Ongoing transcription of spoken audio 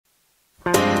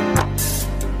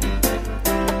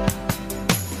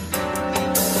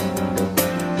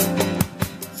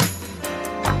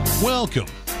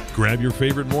Welcome. Grab your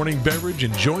favorite morning beverage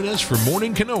and join us for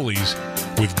Morning Cannolis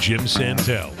with Jim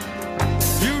Santel.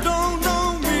 You don't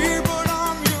know me, but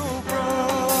I'm your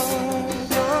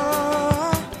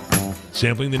brother.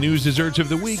 Sampling the news desserts of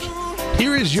the week,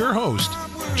 here is your host,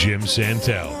 Jim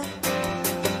Santel.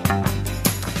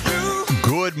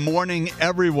 Good morning,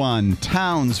 everyone.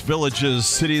 Towns, villages,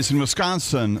 cities in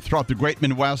Wisconsin, throughout the great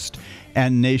Midwest,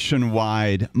 and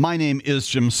nationwide. My name is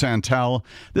Jim Santel.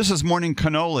 This is Morning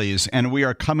Cannolis, and we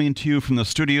are coming to you from the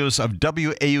studios of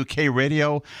WAUK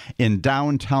Radio in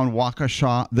downtown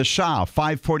Waukesha, the Shaw,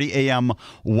 540 AM,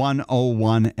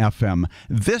 101 FM.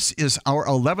 This is our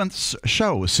 11th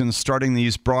show since starting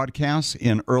these broadcasts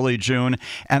in early June,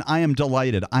 and I am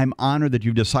delighted. I'm honored that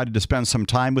you've decided to spend some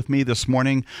time with me this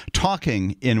morning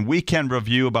talking in weekend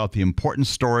review about the important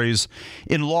stories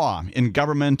in law, in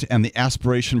government, and the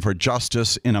aspiration for justice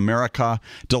in America.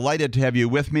 Delighted to have you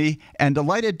with me, and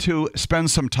delighted to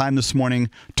spend some time this morning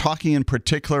talking in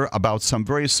particular about some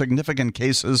very significant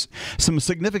cases, some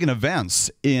significant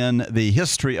events in the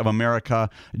history of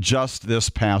America just this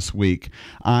past week.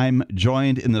 I'm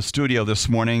joined in the studio this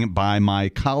morning by my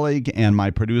colleague and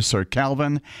my producer,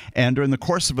 Calvin, and during the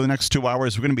course of the next 2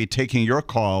 hours, we're going to be taking your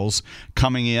calls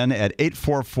coming in at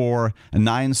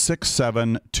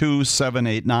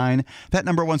 844-967-2789. That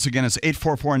number, once again, is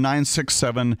 844-967-2789.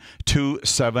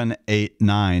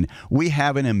 We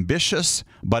have an ambitious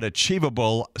but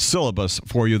achievable syllabus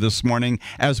for you this morning,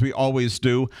 as we always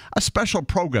do. A special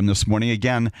program this morning,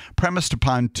 again, premised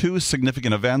upon two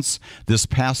significant events this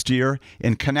past year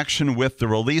in connection with the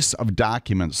release of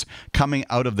documents coming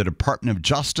out of the Department of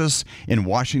Justice in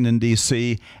Washington,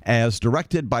 D.C., as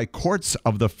directed by courts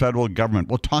of the federal government.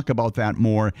 We'll talk about that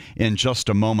more in just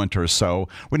a moment or so.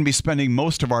 We're going to be spending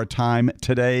most of our time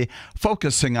today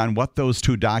focusing on what those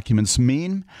two documents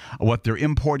mean, what their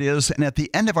import is, and at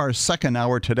the end of our second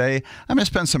hour today, I'm going to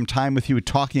spend some time with you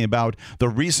talking about the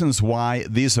reasons why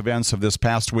these events of this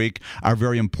past week are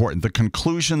very important, the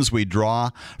conclusions we draw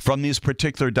from these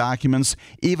particular documents,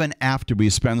 even after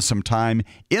we spend some time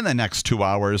in the next 2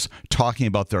 hours talking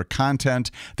about their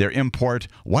content, their import,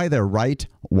 why they're right,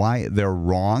 why they're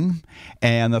wrong,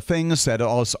 and the things that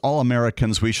as all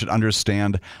Americans we should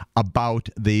understand about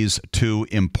these two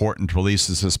important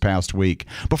releases this past week.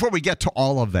 Before we get to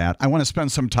all of that, I want to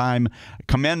spend some time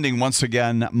commending once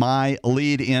again my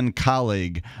lead-in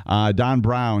colleague, Don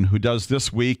Brown, who does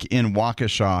This Week in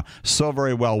Waukesha so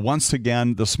very well. Once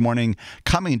again this morning,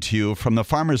 coming to you from the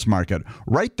farmers market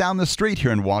right down the street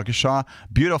here in Waukesha.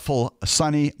 Beautiful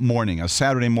sunny morning, a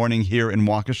Saturday morning here in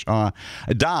Waukesha.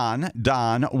 Don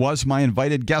was my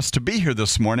invited guest to be here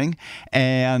this morning,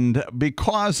 and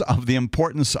because of the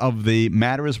importance of the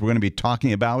matters we're going to be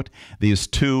talking about, these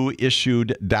two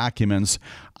issued documents,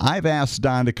 I've asked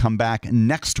Don to come back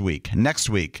next week,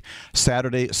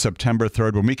 Saturday, September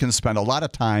 3rd, when we can spend a lot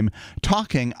of time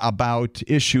talking about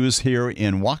issues here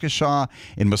in Waukesha,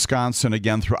 in Wisconsin,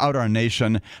 again, throughout our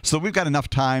nation, so we've got enough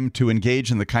time to engage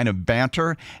in the kind of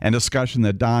banter and discussion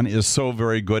that Don is so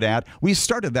very good at. We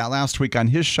started that last week on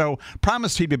his show,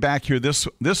 promised he'd be back here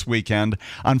this weekend.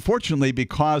 Unfortunately,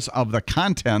 because of the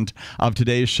content of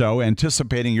today's show,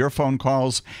 anticipating your phone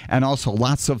calls and also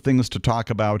lots of things to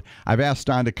talk about, I've asked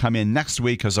Don to come in next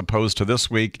week as opposed to this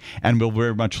week, and we'll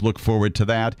very much look forward to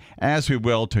that, as we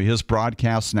will to his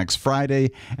broadcast next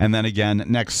Friday and then again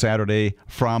next Saturday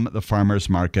from the farmers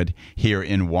market here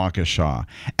in Waukesha.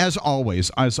 As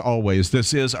always,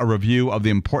 this is a review of the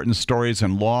important stories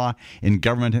in law, in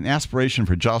government, and aspiration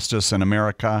for justice in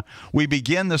America. We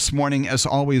begin this morning, as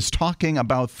always, talking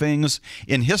about things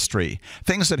in history,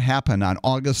 things that happened on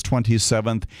August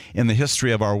 27th in the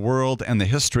history of our world and the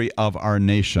history of our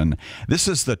nation. This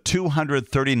is the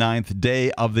 239th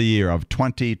day of the year of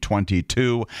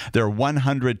 2022. There are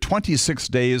 126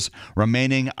 days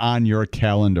remaining on your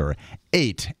calendar.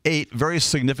 Eight very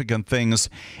significant things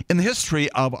in the history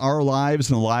of our lives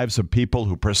and the lives of people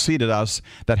who preceded us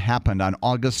that happened on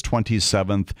August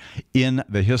 27th in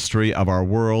the history of our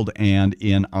world and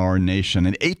in our nation.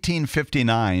 In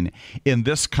 1859, in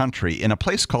this country, in a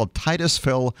place called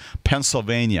Titusville,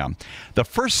 Pennsylvania, the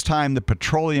first time that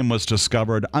petroleum was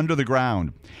discovered under the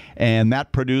ground, and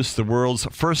that produced the world's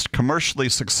first commercially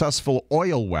successful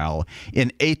oil well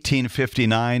in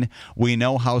 1859. We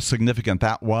know how significant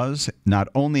that was, not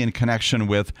only in connection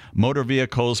with motor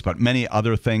vehicles, but many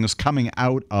other things coming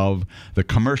out of the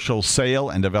commercial sale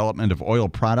and development of oil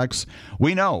products.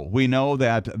 We know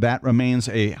that remains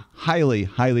a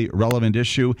highly relevant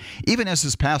issue. Even as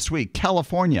this past week,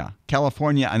 California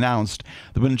California announced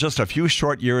that in just a few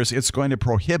short years, it's going to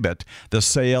prohibit the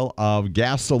sale of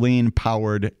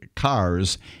gasoline-powered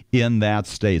cars in that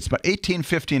state. But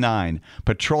 1859,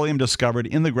 petroleum discovered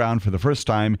in the ground for the first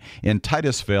time in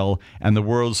Titusville, and the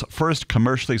world's first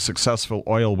commercially successful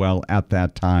oil well at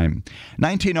that time.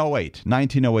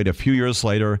 1908, a few years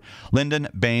later, Lyndon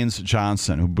Baines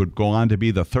Johnson, who would go on to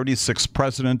be the 36th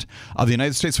president of the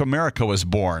United States of America, was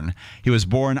born. He was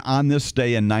born on this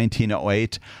day in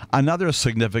 1908. Another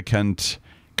significant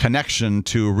connection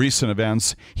to recent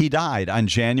events, he died on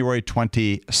January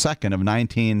 22nd of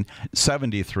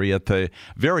 1973 at the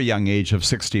very young age of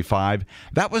 65.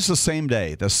 That was the same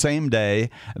day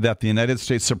that the United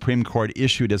States Supreme Court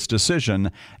issued its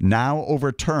decision, now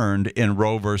overturned in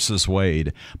Roe versus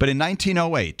Wade. But in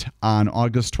 1908, on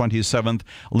August 27th,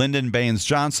 Lyndon Baines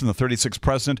Johnson, the 36th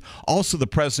president, also the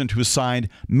president who signed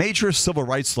major civil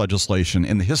rights legislation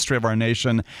in the history of our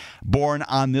nation, born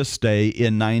on this day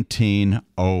in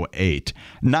 1908.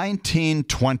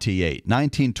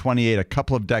 1928, a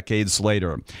couple of decades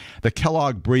later, the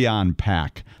Kellogg-Briand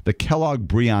Pact. The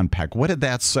Kellogg-Briand Pact. What did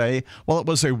that say? Well, it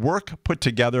was a work put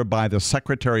together by the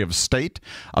Secretary of State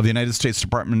of the United States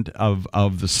Department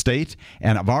of the State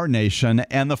and of our nation,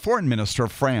 and the Foreign Minister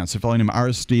of France, a fellow named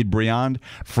Aristide Briand.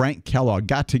 Frank Kellogg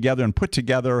got together and put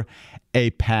together a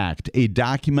pact, a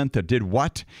document that did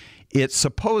what? It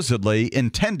supposedly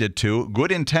intended to,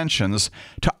 good intentions,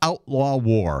 to outlaw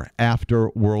war after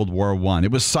World War I.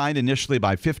 It was signed initially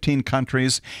by 15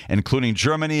 countries, including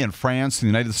Germany and France and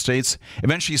the United States.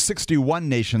 Eventually, 61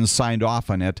 nations signed off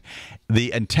on it.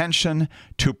 The intention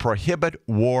to prohibit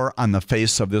war on the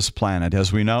face of this planet.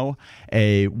 As we know,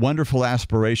 a wonderful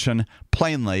aspiration,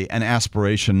 plainly an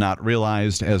aspiration not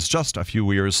realized, as just a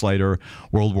few years later,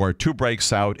 World War II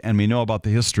breaks out, and we know about the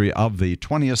history of the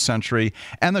 20th century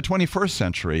and the 21st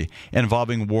century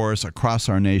involving wars across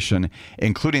our nation,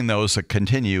 including those that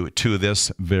continue to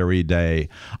this very day.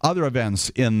 Other events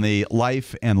in the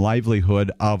life and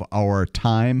livelihood of our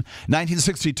time.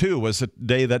 1962 was the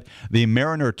day that the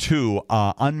Mariner 2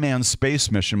 unmanned space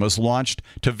mission was launched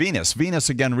to Venus. Venus,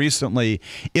 again, recently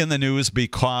in the news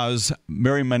because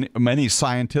many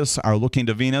scientists are looking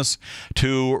to Venus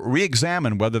to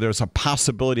re-examine whether there's a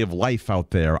possibility of life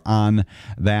out there on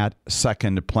that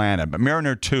second planet. But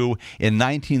Mariner 2 in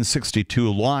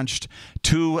 1962 launched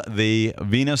to the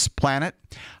Venus planet.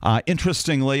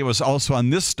 Interestingly, it was also on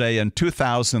this day in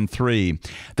 2003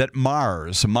 that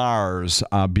Mars,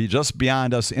 just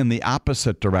beyond us in the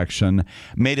opposite direction,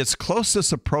 made its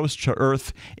closest approach to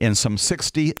Earth in some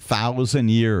 60,000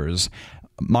 years.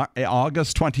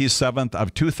 August 27th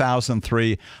of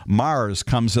 2003, Mars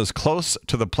comes as close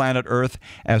to the planet Earth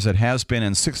as it has been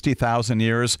in 60,000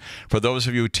 years. For those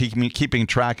of you keeping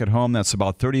track at home, that's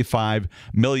about 35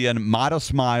 million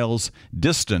modest miles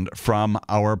distant from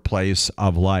our place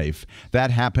of life. That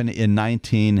happened in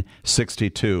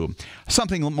 1962.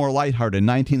 Something more lighthearted. In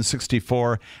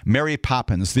 1964, Mary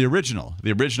Poppins, the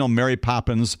original Mary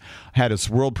Poppins, had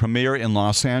its world premiere in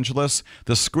Los Angeles.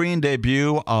 The screen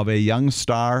debut of a young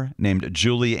star named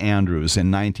Julie Andrews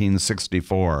in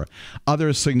 1964.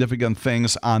 Other significant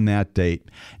things on that date.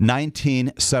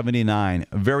 1979,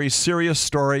 a very serious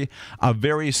story, a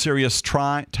very serious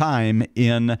time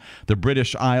in the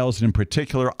British Isles, in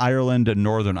particular Ireland and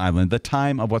Northern Ireland, the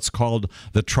time of what's called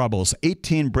the Troubles.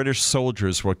 18 British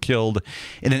soldiers were killed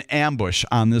in an ambush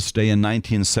on this day in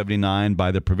 1979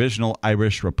 by the Provisional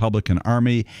Irish Republican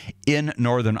Army in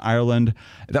Northern Ireland.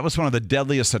 That was one of the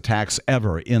deadliest attacks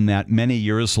ever in that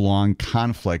many-years-long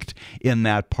conflict in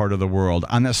that part of the world.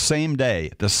 On the same day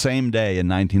in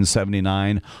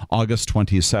 1979, August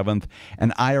 27th,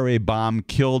 an IRA bomb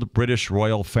killed British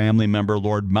royal family member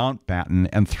Lord Mountbatten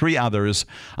and 3 others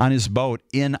on his boat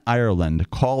in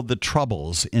Ireland, called the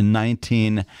Troubles in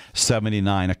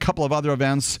 1979. A couple of other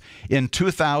events in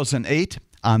 2008.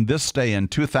 On this day in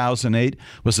 2008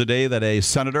 was the day that a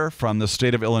senator from the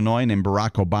state of Illinois named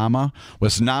Barack Obama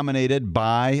was nominated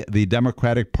by the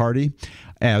Democratic Party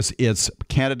as its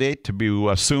candidate to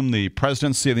assume the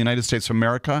presidency of the United States of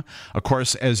America. Of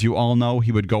course, as you all know,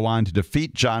 he would go on to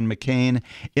defeat John McCain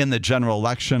in the general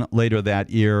election later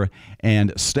that year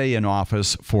and stay in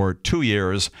office for 2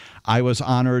 years. I was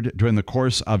honored during the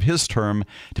course of his term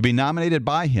to be nominated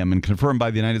by him and confirmed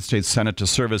by the United States Senate to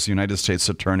serve as the United States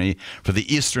Attorney for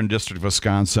the Eastern District of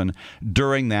Wisconsin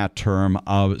during that term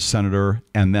of Senator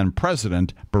and then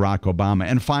President Barack Obama.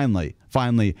 And finally,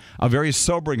 a very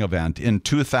sobering event in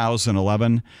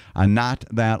 2011, not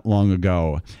that long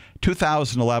ago.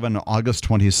 2011, August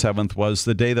 27th, was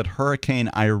the day that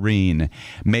Hurricane Irene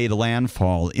made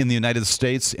landfall in the United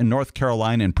States, in North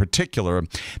Carolina in particular.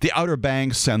 The Outer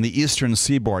Banks and the eastern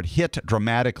seaboard hit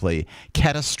dramatically,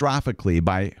 catastrophically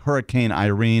by Hurricane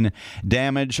Irene.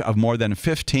 Damage of more than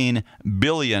 $15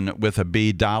 billion with a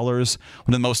B dollars, one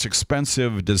of the most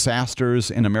expensive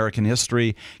disasters in American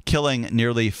history, killing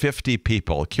nearly 50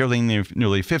 people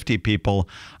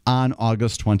on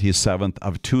August 27th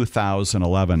of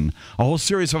 2011. A whole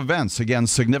series of events, again,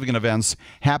 significant events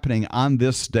happening on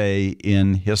this day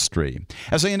in history.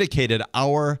 As I indicated,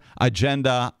 our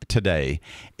agenda today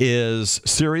is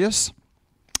serious.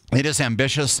 It is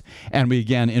ambitious, and we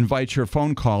again invite your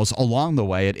phone calls along the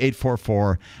way at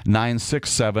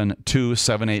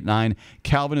 844-967-2789.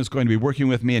 Calvin is going to be working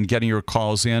with me and getting your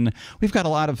calls in. We've got a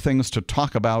lot of things to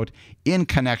talk about in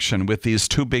connection with these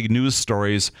two big news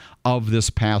stories of this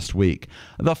past week.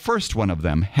 The first one of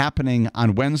them happening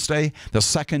on Wednesday, the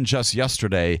second just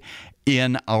yesterday,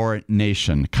 in our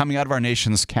nation, coming out of our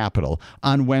nation's capital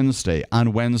on Wednesday,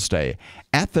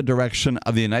 at the direction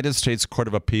of the United States Court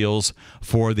of Appeals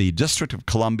for the District of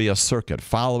Columbia Circuit,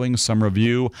 following some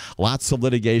review, lots of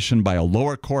litigation by a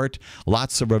lower court,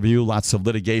 lots of review, lots of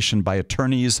litigation by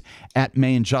attorneys at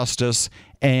Main Justice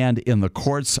and in the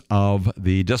courts of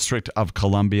the District of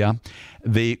Columbia.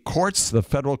 The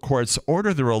federal courts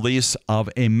ordered the release of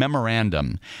a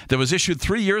memorandum that was issued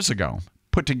 3 years ago,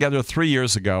 put together 3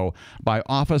 years ago by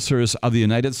officers of the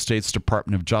United States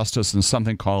Department of Justice in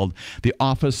something called the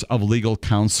Office of Legal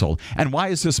Counsel. And why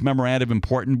is this memorandum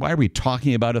important? Why are we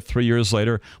talking about it 3 years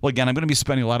later? Well, again, I'm going to be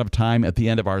spending a lot of time at the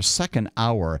end of our second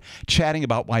hour chatting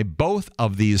about why both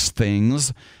of these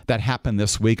things that happened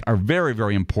this week are very,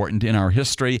 very important in our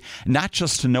history, not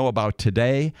just to know about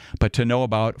today, but to know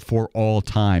about for all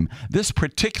time. This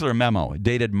particular memo,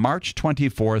 dated March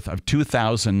 24th of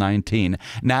 2019,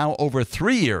 now over 3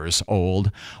 years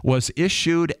old, was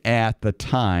issued at the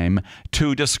time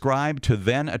to describe to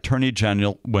then Attorney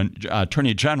General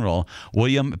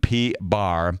William P.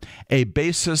 Barr a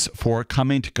basis for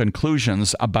coming to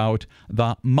conclusions about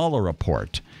the Mueller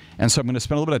report. And so I'm going to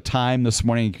spend a little bit of time this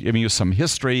morning giving you some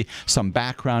history, some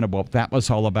background about what that was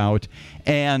all about,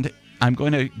 and I'm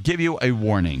going to give you a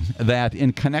warning that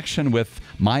in connection with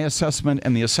my assessment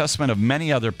and the assessment of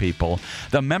many other people,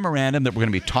 the memorandum that we're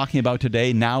going to be talking about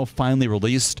today, now finally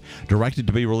released, directed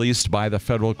to be released by the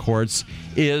federal courts,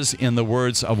 is, in the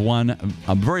words of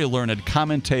a very learned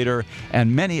commentator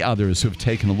and many others who've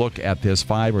taken a look at this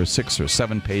 5 or 6 or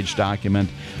 7 page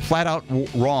document, flat out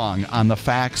wrong on the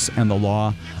facts and the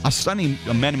law. A stunning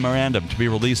memorandum to be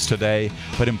released today,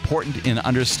 but important in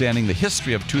understanding the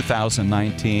history of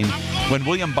 2019. When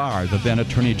William Barr, the then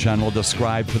Attorney General,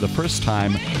 described for the first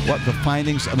time what the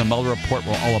findings of the Mueller report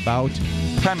were all about,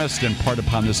 premised in part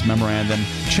upon this memorandum,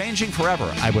 changing forever,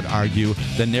 I would argue,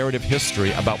 the narrative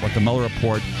history about what the Mueller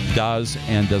report does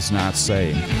and does not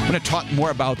say. I'm going to talk more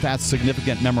about that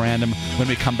significant memorandum when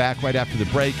we come back right after the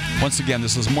break. Once again,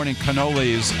 this is Morning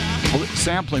Cannolis,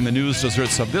 sampling the news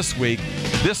desserts of this week,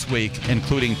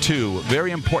 including 2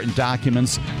 very important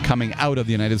documents coming out of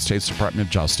the United States Department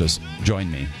of Justice. Join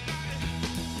me.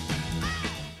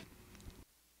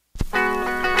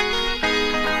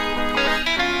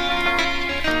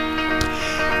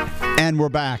 And we're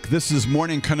back. This is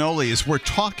Morning Cannolis. We're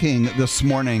talking this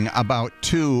morning about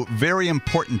 2 very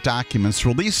important documents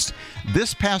released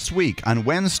this past week on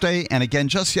Wednesday and again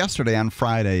just yesterday on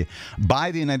Friday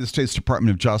by the United States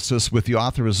Department of Justice with the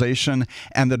authorization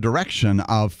and the direction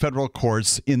of federal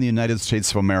courts in the United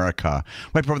States of America.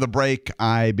 Right before the break,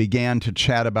 I began to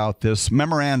chat about this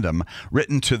memorandum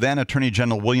written to then Attorney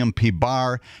General William P.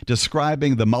 Barr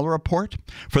describing the Mueller report.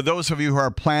 For those of you who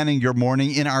are planning your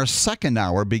morning, in our second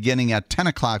hour, beginning at 10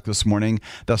 o'clock this morning,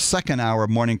 the second hour of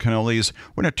Morning Cannolis,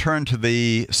 we're going to turn to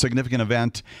the significant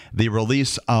event, the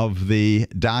release of the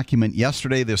document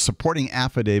yesterday, the supporting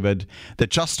affidavit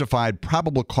that justified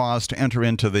probable cause to enter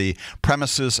into the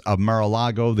premises of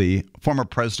Mar-a-Lago, the former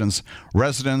president's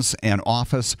residence and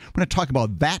office. We're going to talk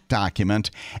about that document.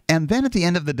 And then at the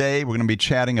end of the day, we're going to be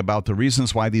chatting about the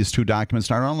reasons why these 2 documents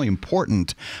are not only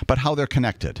important, but how they're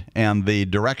connected and the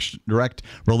direct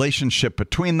relationship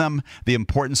between them, the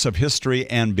importance of history,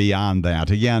 and beyond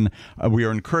that. Again, we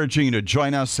are encouraging you to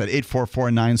join us at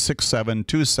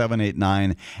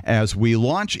 844-967-2789 as we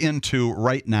launch into,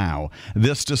 right now,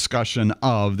 this discussion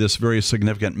of this very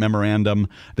significant memorandum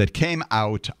that came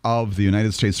out of the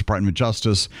United States Department of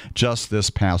Justice just this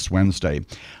past Wednesday.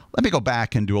 Let me go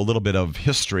back and do a little bit of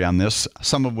history on this,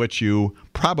 some of which you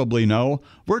probably know,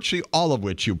 virtually all of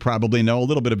which you probably know, a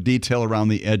little bit of detail around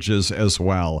the edges as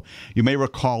well. You may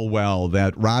recall well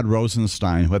that Rod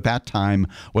Rosenstein, who at that time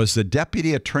was the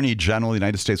Deputy Attorney General of the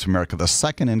United States of America, the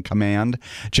second in command.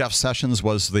 Jeff Sessions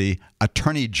was the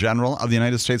Attorney General of the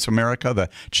United States of America, the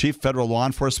Chief Federal Law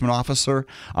Enforcement Officer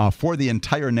for the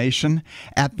entire nation.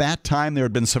 At that time, there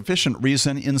had been sufficient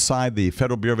reason inside the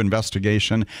Federal Bureau of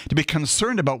Investigation to be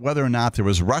concerned about whether or not there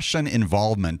was Russian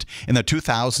involvement in the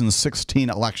 2016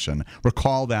 election.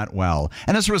 Recall that well.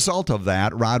 And as a result of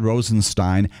that, Rod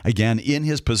Rosenstein, again in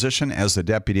his position as the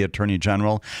Deputy Attorney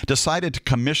General, decided to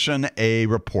commission a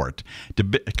report,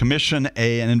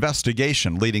 an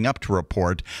investigation leading up to a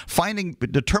report,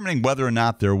 determining whether or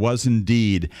not there was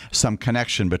indeed some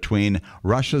connection between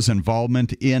Russia's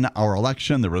involvement in our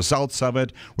election, the results of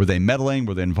it, were they meddling,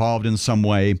 were they involved in some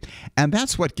way, and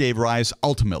that's what gave rise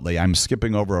ultimately, I'm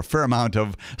skipping over a fair amount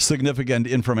of significant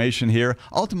information here,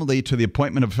 ultimately to the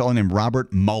appointment of a fellow named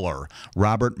Robert Mueller.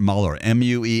 Robert Mueller,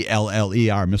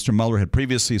 M-U-E-L-L-E-R. Mr. Mueller had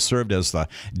previously served as the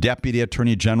Deputy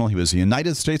Attorney General. He was a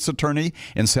United States Attorney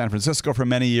in San Francisco for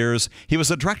many years. He was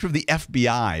the Director of the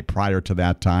FBI prior to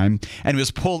that time, and he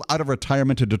was pulled out of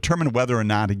retirement to determine whether or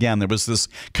not, again, there was this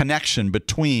connection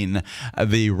between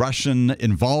the Russian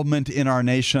involvement in our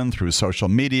nation through social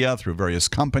media, through various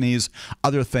companies,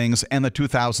 other things, and the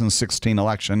 2016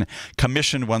 election,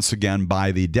 commissioned once again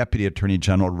by the Deputy Attorney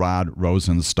General Rod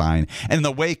Rosenstein. And in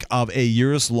the wake of a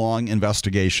years-long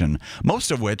investigation,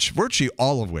 most of which, virtually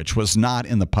all of which, was not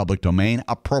in the public domain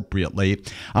appropriately,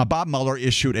 Bob Mueller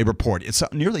issued a report. It's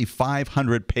nearly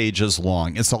 500 pages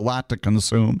long. It's a lot to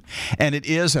consume. And it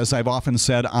is, as I've often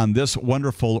said on this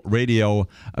wonderful radio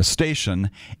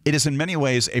station, it is in many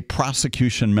ways a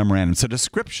prosecution memorandum. It's a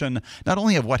description not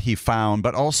only of what he found,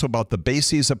 but also about the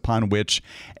bases upon which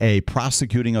a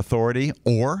prosecuting authority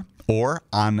or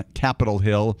on Capitol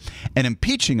Hill, an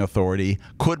impeaching authority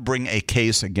could bring a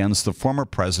case against the former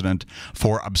president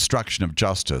for obstruction of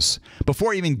justice.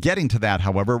 Before even getting to that,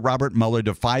 however, Robert Mueller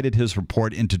divided his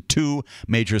report into two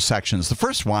major sections. The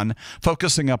first one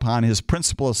focusing upon his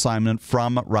principal assignment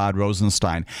from Rod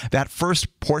Rosenstein. That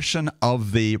first portion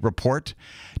of the report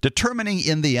determining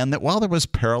in the end that while there was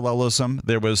parallelism,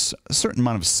 there was a certain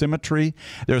amount of symmetry.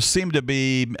 There seemed to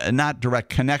be not direct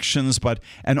connections, but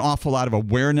an awful lot of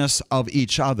awareness of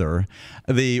each other.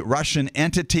 The Russian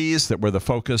entities that were the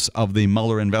focus of the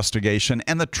Mueller investigation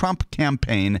and the Trump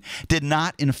campaign did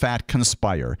not, in fact,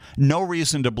 conspire. No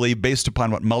reason to believe, based upon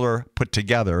what Mueller put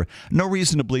together, no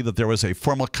reason to believe that there was a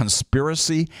formal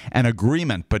conspiracy and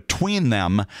agreement between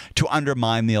them to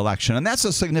undermine the election. And that's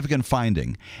a significant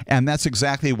finding. And that's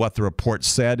exactly what the report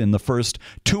said in the first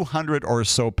 200 or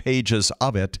so pages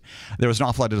of it. There was an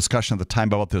awful lot of discussion at the time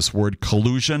about this word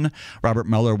collusion. Robert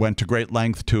Mueller went to great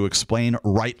length to explain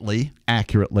rightly,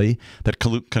 accurately, that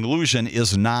collusion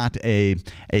is not a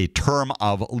term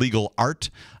of legal art,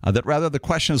 that rather the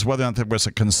question is whether or not there was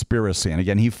a conspiracy. And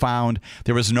again, he found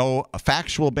there was no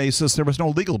factual basis, there was no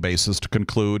legal basis to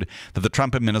conclude that the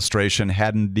Trump administration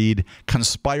had indeed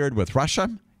conspired with Russia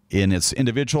in its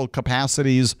individual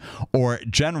capacities or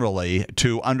generally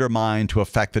to undermine, to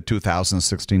affect the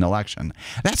 2016 election.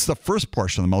 That's the first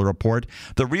portion of the Mueller report.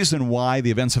 The reason why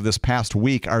the events of this past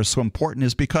week are so important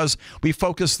is because we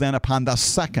focus then upon the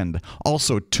second,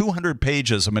 also 200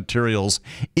 pages of materials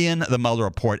in the Mueller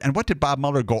report. And what did Bob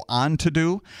Mueller go on to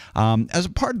do? As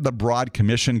a part of the broad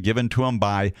commission given to him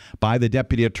by the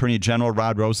Deputy Attorney General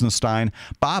Rod Rosenstein,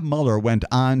 Bob Mueller went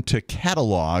on to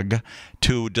catalog,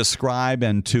 to describe,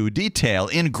 and to detail,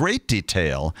 in great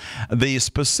detail, the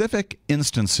specific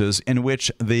instances in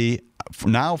which the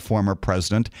now former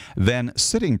president, then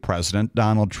sitting president,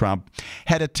 Donald Trump,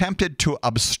 had attempted to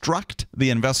obstruct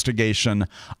the investigation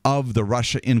of the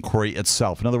Russia inquiry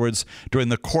itself. In other words, during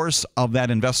the course of that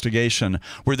investigation,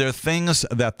 were there things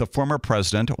that the former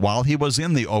president, while he was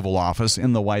in the Oval Office,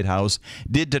 in the White House,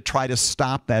 did to try to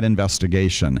stop that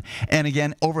investigation? And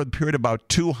again, over the period of about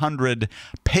 200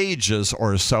 pages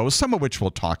or so, some of which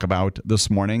we'll talk about this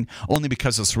morning, only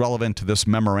because it's relevant to this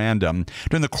memorandum,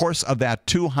 during the course of that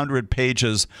 200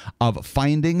 pages of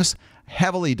findings,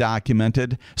 heavily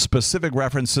documented, specific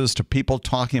references to people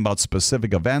talking about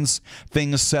specific events,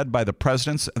 things said by the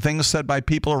presidents, things said by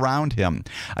people around him,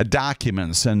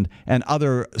 documents and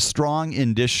other strong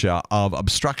indicia of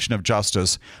obstruction of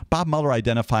justice. Bob Mueller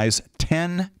identifies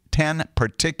 10 10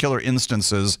 particular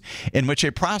instances in which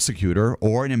a prosecutor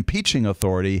or an impeaching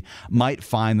authority might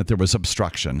find that there was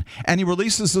obstruction. And he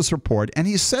releases this report, and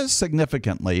he says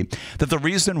significantly that the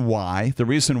reason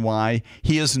why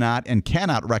he is not and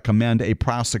cannot recommend a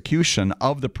prosecution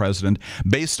of the president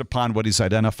based upon what he's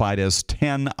identified as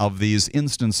 10 of these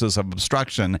instances of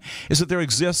obstruction is that there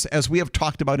exists, as we have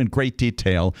talked about in great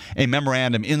detail, a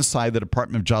memorandum inside the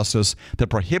Department of Justice that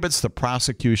prohibits the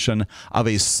prosecution of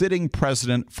a sitting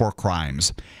president for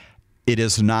crimes. It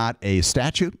is not a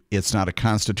statute. It's not a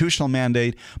constitutional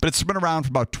mandate, but it's been around for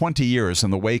about 20 years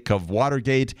in the wake of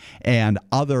Watergate and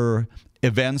other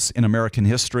events in American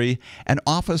history. An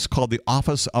office called the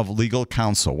Office of Legal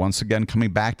Counsel, once again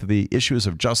coming back to the issues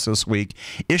of just this week,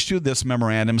 issued this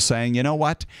memorandum saying, you know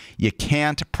what, you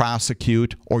can't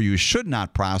prosecute, or you should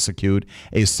not prosecute,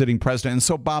 a sitting president. And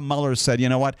so Bob Mueller said, you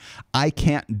know what, I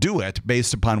can't do it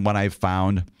based upon what I've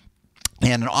found.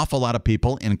 And an awful lot of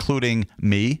people, including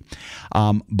me,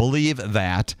 believe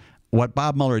that what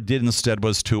Bob Mueller did instead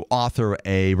was to author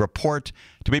a report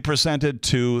to be presented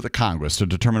to the Congress to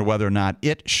determine whether or not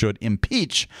it should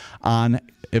impeach on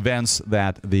events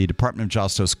that the Department of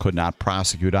Justice could not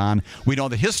prosecute on. We know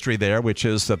the history there, which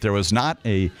is that there was not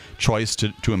a choice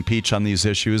to impeach on these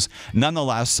issues.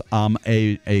 Nonetheless,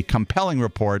 a compelling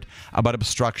report about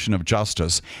obstruction of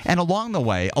justice. And along the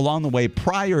way,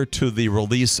 prior to the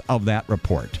release of that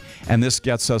report, and this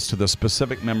gets us to the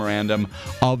specific memorandum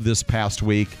of this past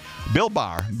week, Bill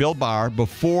Barr,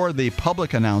 before the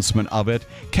public announcement of it,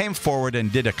 came forward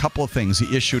and did a couple of things.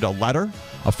 He issued a letter,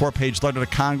 a 4-page letter to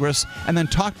Congress, and then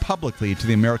talked publicly to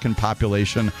the American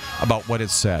population about what it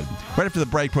said. Right after the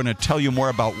break, we're going to tell you more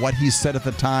about what he said at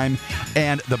the time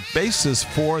and the basis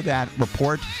for that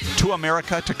report to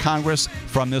America, to Congress,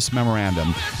 from this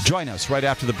memorandum. Join us right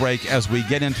after the break as we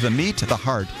get into the meat, the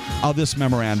heart of this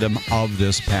memorandum of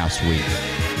this past week.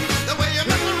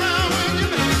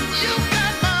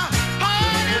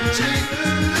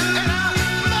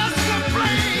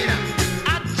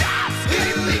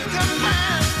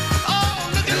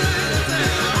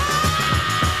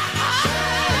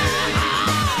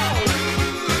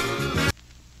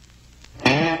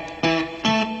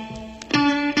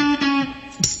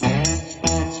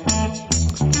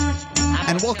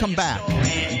 Welcome back.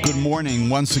 Good morning.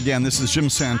 Once again, this is Jim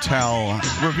Santel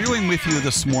reviewing with you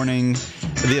this morning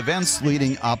the events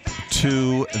leading up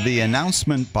to the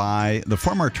announcement by the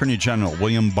former Attorney General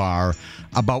William Barr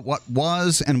about what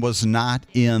was and was not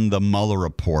in the Mueller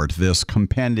report, this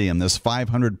compendium, this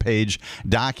 500-page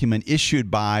document issued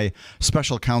by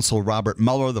Special Counsel Robert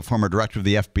Mueller, the former director of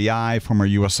the FBI, former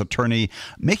U.S. attorney,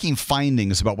 making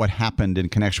findings about what happened in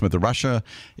connection with the Russia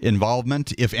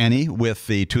involvement, if any, with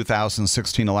the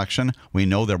 2016 election. We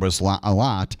know there was a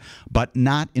lot, but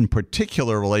not in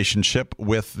particular relationship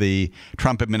with the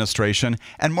Trump administration,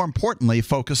 and more importantly,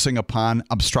 focusing upon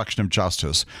obstruction of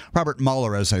justice. Robert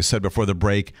Mueller, as I said before the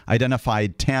break,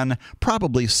 identified 10,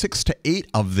 probably 6 to 8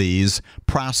 of these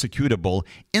prosecutable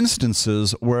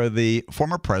instances where the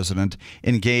former president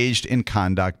engaged in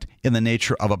conduct in the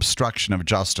nature of obstruction of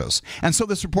justice. And so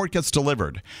this report gets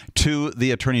delivered to the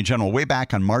Attorney General way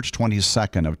back on March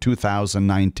 22nd of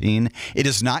 2019. It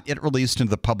is not yet released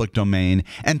into the public domain.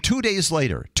 And 2 days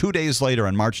later,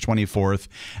 on March 24th,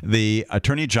 the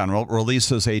Attorney General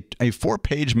releases a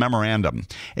 4-page memorandum,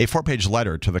 a 4-page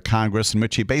letter to the Congress in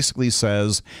which he basically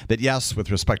says that, yes,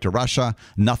 with respect to Russia,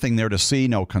 nothing there to see,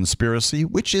 no conspiracy,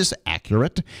 which is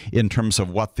accurate in terms of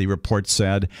what the report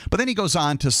said. But then he goes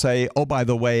on to say, oh, by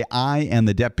the way, I and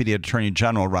the Deputy Attorney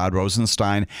General, Rod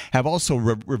Rosenstein, have also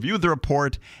reviewed the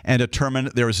report and determined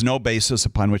there is no basis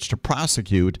upon which to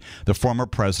prosecute the former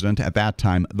president, at that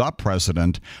time, the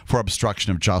president, for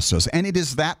obstruction of justice. And it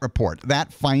is that report,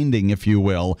 that finding, if you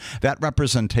will, that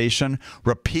representation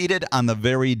repeated on the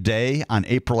very day, on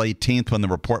April 18th, when the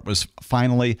report was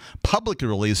finally publicly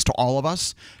released to all of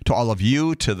us, to all of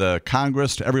you, to the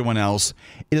Congress, to everyone else.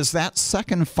 It is that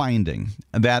second finding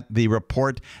that the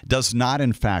report does not,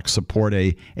 in fact, support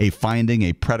a finding,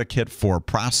 a predicate for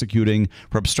prosecuting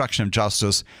for obstruction of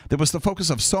justice that was the focus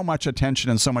of so much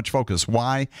attention and so much focus.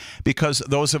 Why? Because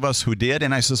those of us who did,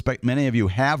 and I suspect many of you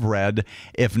have read,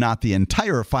 if not the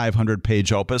entire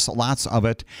 500-page opus, lots of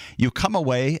it, you come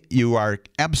away, you are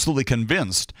absolutely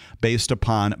convinced, based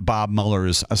upon Bob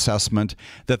Mueller's assessment,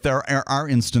 that there are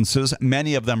instances,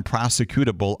 many of them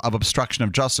prosecutable, of obstruction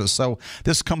of justice. So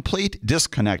this complete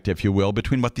disconnect, if you will,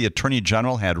 between what the Attorney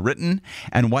General had written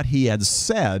and and what he had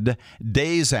said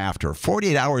days after,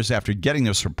 48 hours after getting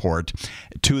this report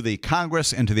to the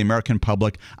Congress and to the American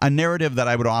public, a narrative that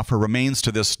I would offer remains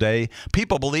to this day.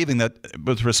 People believing that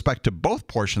with respect to both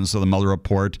portions of the Mueller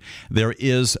report, there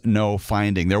is no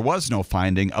finding. There was no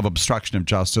finding of obstruction of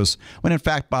justice, when in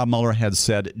fact Bob Mueller had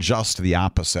said just the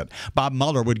opposite. Bob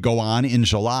Mueller would go on in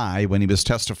July, when he was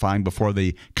testifying before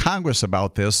the Congress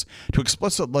about this, to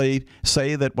explicitly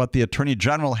say that what the Attorney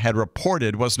General had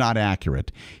reported was not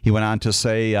accurate. He went on to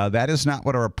say that is not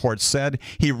what our report said.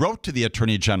 He wrote to the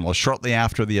Attorney General shortly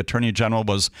after the Attorney General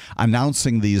was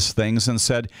announcing these things and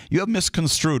said, "You have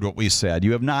misconstrued what we said.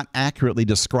 You have not accurately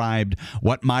described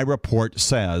what my report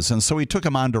says." And so he took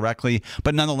him on directly,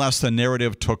 but nonetheless the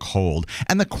narrative took hold.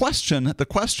 And the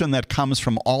question that comes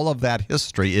from all of that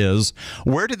history is,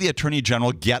 where did the Attorney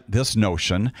General get this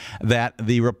notion that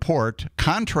the report,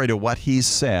 contrary to what he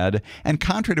said and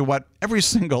contrary to what every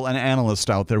single analyst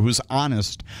out there who's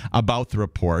honest about the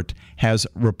report has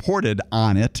reported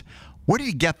on it, where did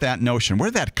you get that notion? Where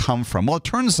did that come from? Well, it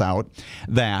turns out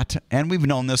that, and we've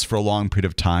known this for a long period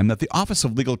of time, that the Office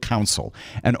of Legal Counsel,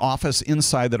 an office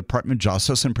inside the Department of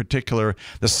Justice, in particular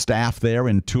the staff there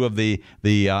and two of the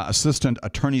assistant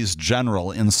attorneys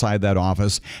general inside that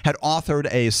office, had authored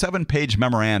a 7-page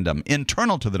memorandum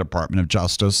internal to the Department of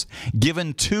Justice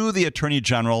given to the Attorney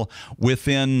General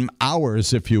within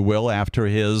hours, if you will, after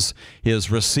his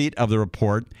receipt of the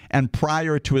report and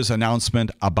prior to his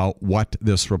announcement about what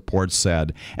this report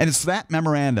said. And it's that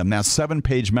memorandum, that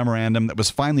 7-page memorandum, that was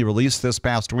finally released this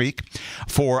past week.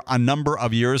 For a number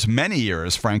of years, many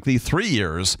years, frankly, 3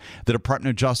 years, the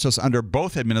Department of Justice under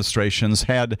both administrations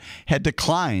had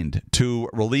declined to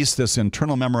release this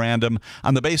internal memorandum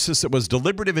on the basis it was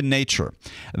deliberative in nature,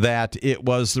 that it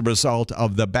was the result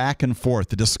of the back and forth,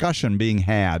 the discussion being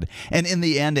had. And in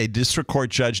the end, a district court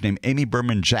judge named Amy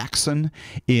Berman Jackson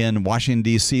in Washington,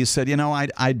 D.C. said, you know,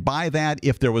 I'd buy that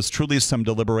if there was truly some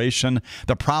deliberation.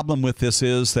 The problem with this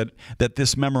is that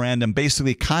this memorandum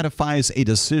basically codifies a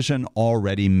decision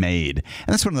already made.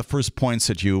 And that's one of the first points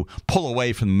that you pull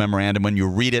away from the memorandum when you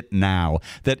read it now,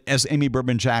 that as Amy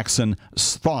Berman Jackson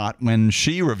thought when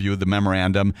she reviewed the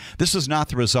memorandum, this is not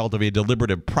the result of a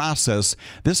deliberative process.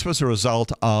 This was a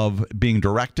result of being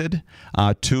directed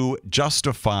to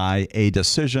justify a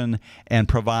decision and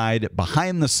provide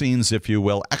behind the scenes, if you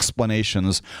will,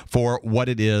 explanations for what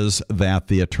it is that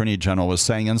the Attorney General was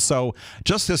saying. And so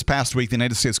just this past week, the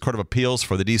United States Court of Appeals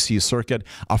for the D.C. Circuit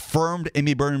affirmed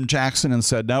Amy Berman Jackson and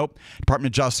said, nope,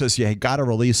 Department of Justice, you got to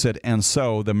release it. And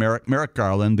so the Merrick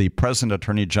Garland, the present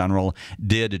Attorney General,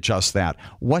 did just that.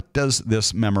 What does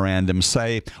this memorandum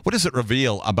say? What does it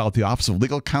reveal about the Office of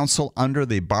Legal Counsel under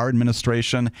the Barr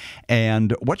administration?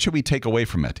 And what should we take away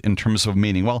from it in terms of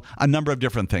meaning? Well, a number of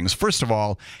different things. First of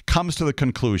all, comes to the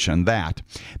conclusion that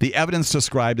the evidence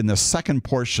described in the second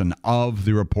portion of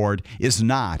the report is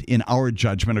not, in our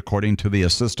judgment, according to the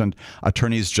Assistant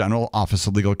Attorneys General, Office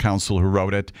of Legal Counsel who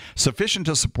wrote it, sufficient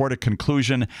to support a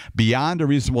conclusion beyond a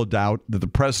reasonable doubt that the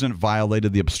president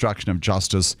violated the obstruction of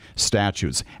justice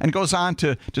statutes. And goes on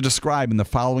to describe in the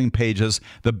following pages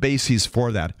the bases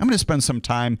for that. I'm going to spend some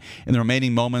time in the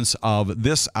remaining moments of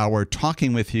this hour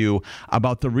talking with you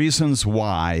about the reasons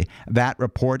why that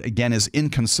report, again, is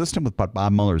inconsistent with what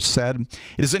Bob Mueller said.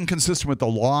 It is inconsistent with the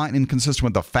law and inconsistent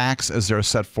with the facts as they're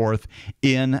set forth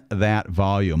in that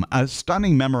volume. A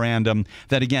stunning memorandum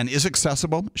that, again, is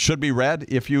accessible, should be read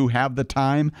if you have the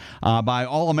time, by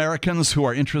all Americans who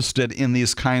are interested in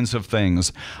these kinds of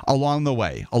things. Along the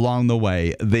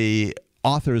way, the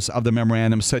authors of the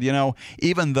memorandum said, you know,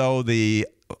 even though the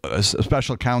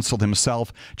special counsel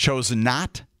himself chose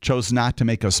not to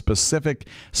make a specific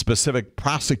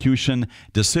prosecution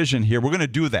decision here, we're going to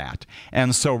do that.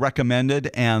 And so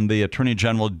recommended, and the Attorney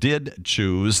General did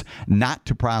choose not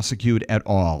to prosecute at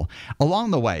all.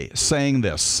 Along the way, saying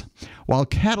this, while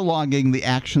cataloging the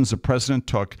actions the president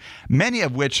took, many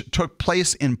of which took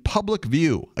place in public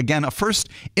view. Again, a first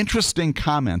interesting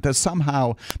comment that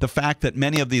somehow the fact that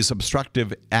many of these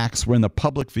obstructive acts were in the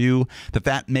public view,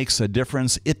 that makes a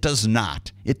difference. It does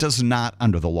not. It does not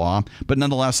under the law, but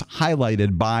nonetheless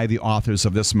highlighted by the authors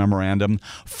of this memorandum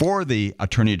for the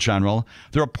Attorney General.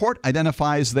 The report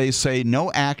identifies, they say,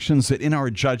 no actions that in our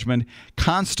judgment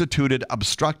constituted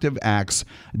obstructive acts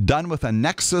done with a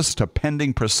nexus to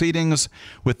pending proceedings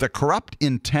with the corrupt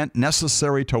intent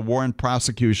necessary to warrant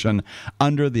prosecution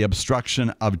under the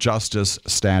obstruction of justice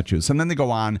statutes. And then they go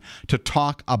on to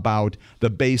talk about the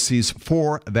bases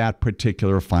for that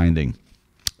particular finding.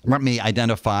 let me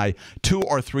identify 2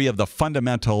 or 3 of the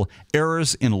fundamental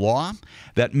errors in law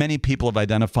that many people have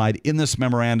identified in this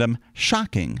memorandum.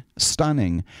 Shocking,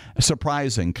 stunning,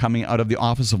 surprising, coming out of the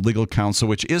Office of Legal Counsel,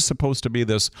 which is supposed to be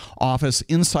this office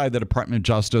inside the Department of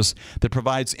Justice that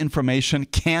provides information,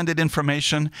 candid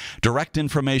information, direct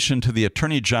information to the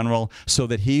Attorney General so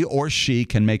that he or she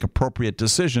can make appropriate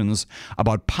decisions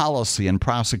about policy and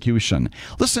prosecution.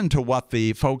 Listen to what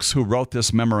the folks who wrote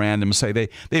this memorandum say.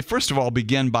 They first of all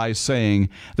begin by saying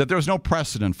that there's no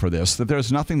precedent for this, that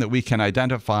there's nothing that we can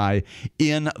identify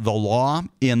in the law,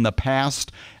 in the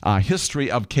past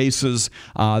history of cases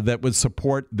that would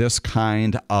support this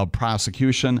kind of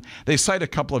prosecution. They cite a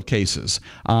couple of cases,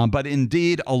 but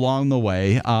indeed along the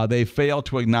way they fail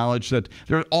to acknowledge that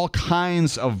there are all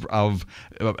kinds of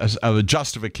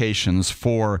justifications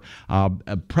for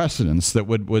precedents that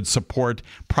would support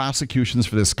prosecutions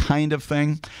for this kind of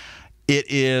thing. It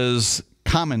is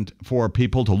common for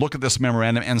people to look at this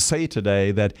memorandum and say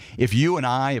today that if you and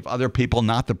I, if other people,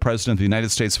 not the President of the United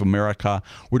States of America,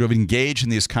 were to have engaged in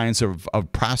these kinds of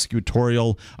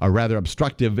prosecutorial, or rather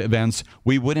obstructive events,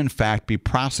 we would in fact be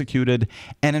prosecuted.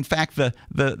 And in fact,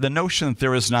 the notion that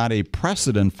there is not a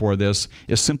precedent for this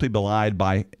is simply belied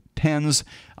by tens,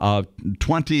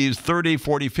 20, 30,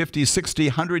 40, 50, 60,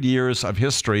 100 years of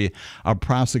history of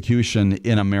prosecution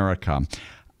in America.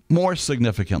 More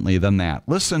significantly than that,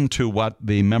 listen to what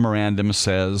the memorandum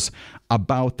says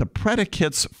about the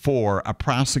predicates for a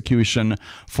prosecution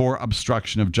for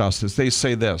obstruction of justice. They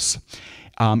say this.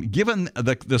 Given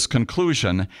this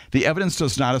conclusion, the evidence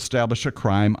does not establish a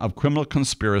crime of criminal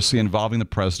conspiracy involving the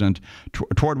president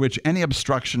toward which any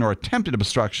obstruction or attempted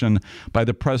obstruction by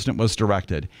the president was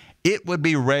directed. It would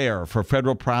be rare for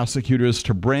federal prosecutors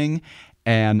to bring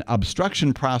an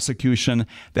obstruction prosecution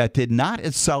that did not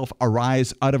itself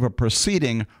arise out of a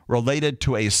proceeding related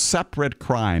to a separate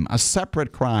crime,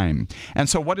 And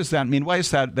so what does that mean? Why is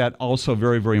that also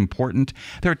very, very important?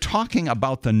 They're talking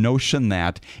about the notion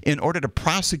that in order to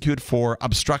prosecute for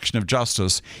obstruction of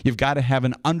justice, you've got to have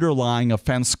an underlying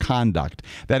offense conduct.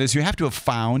 That is, you have to have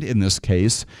found, in this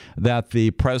case, that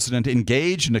the president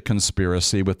engaged in a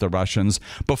conspiracy with the Russians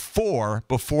before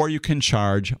you can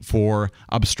charge for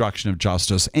obstruction of justice.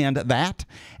 And that,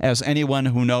 as anyone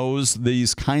who knows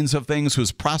these kinds of things,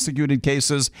 who's prosecuted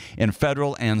cases in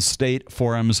federal and state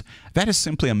forums, that is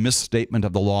simply a misstatement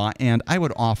of the law. And I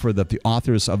would offer that the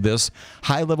authors of this,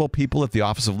 high-level people at the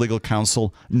Office of Legal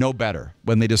Counsel, know better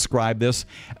when they describe this.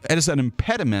 It is an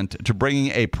impediment to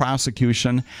bringing a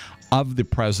prosecution of the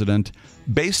president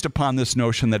based upon this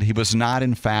notion that he was not,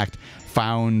 in fact,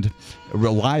 found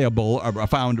reliably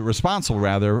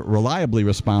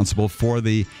responsible for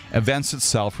the events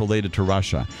itself related to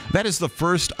Russia. That is the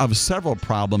first of several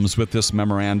problems with this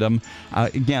memorandum.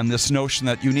 Again, this notion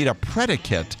that you need a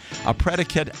predicate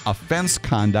offense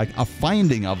conduct, a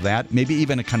finding of that, maybe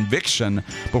even a conviction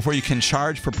before you can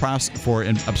charge for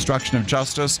obstruction of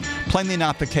justice. Plainly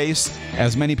not the case,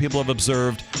 as many people have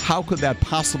observed. How could that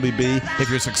possibly be? If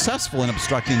you're successful in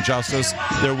obstructing justice,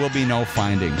 there will be no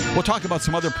finding. We'll talk about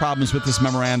some other problems with this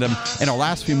memorandum in our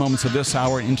last few moments of this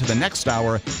hour into the next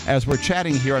hour as we're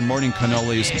chatting here on Morning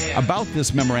Cannolis about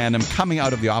this memorandum coming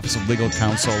out of the Office of Legal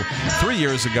Counsel 3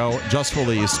 years ago, just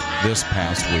released this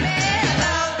past week.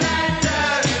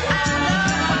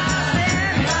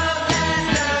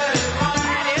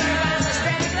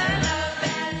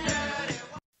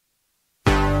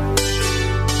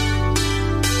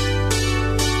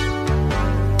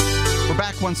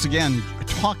 Once again,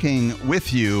 talking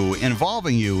with you,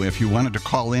 involving you, if you wanted to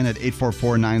call in at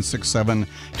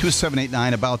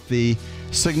 844-967-2789 about the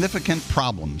significant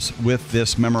problems with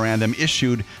this memorandum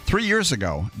issued 3 years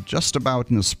ago, just about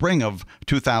in the spring of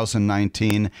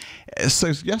 2019,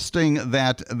 suggesting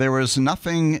that there was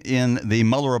nothing in the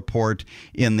Mueller report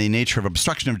in the nature of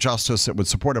obstruction of justice that would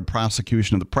support a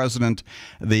prosecution of the president.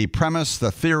 The premise,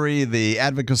 the theory, the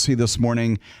advocacy this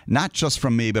morning, not just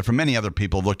from me, but from many other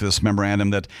people who looked at this memorandum,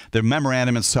 that the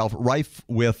memorandum itself rife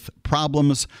with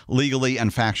problems legally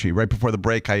and factually. Right before the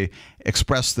break, I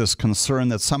expressed this concern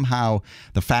that somehow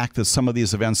the fact that some of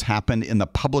these events happened in the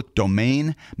public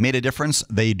domain made a difference.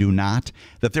 They do not.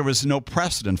 That there was no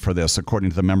precedent for this, according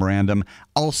to the memorandum,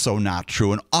 also not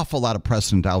true. An awful lot of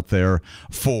precedent out there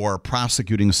for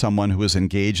prosecuting someone who is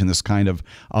engaged in this kind of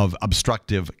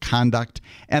obstructive conduct.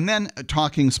 And then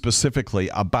talking specifically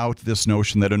about this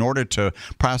notion that in order to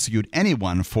prosecute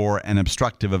anyone for an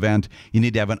obstructive event, you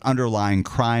need to have an underlying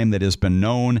crime that has been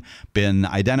known, been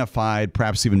identified,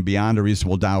 perhaps even beyond beyond a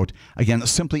reasonable doubt. Again,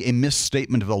 simply a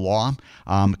misstatement of the law,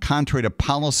 contrary to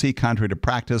policy, contrary to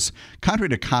practice, contrary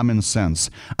to common sense.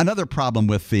 Another problem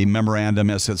with the memorandum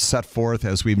as it's set forth,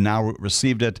 as we've now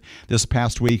received it this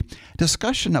past week,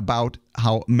 discussion about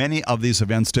how many of these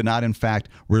events did not, in fact,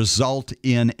 result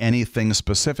in anything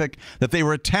specific, that they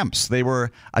were attempts. They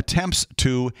were attempts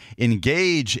to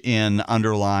engage in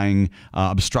underlying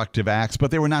obstructive acts,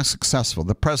 but they were not successful.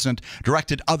 The president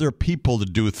directed other people to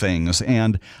do things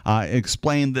and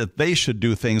explained that they should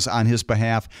do things on his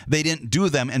behalf. They didn't do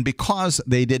them, and because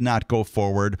they did not go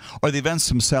forward, or the events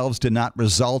themselves did not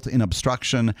result in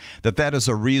obstruction, that is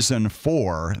a reason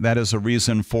for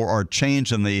or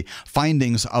change in the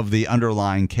findings of the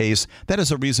underlying case. That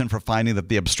is a reason for finding that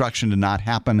the obstruction did not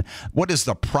happen. What is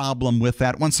the problem with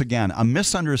that? Once again, a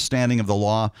misunderstanding of the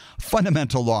law,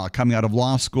 fundamental law coming out of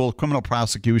law school, criminal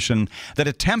prosecution, that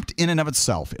attempt in and of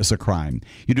itself is a crime.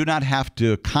 You do not have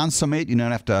to consummate, you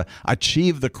don't have to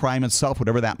achieve the crime itself,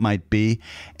 whatever that might be,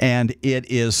 and it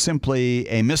is simply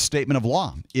a misstatement of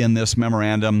law in this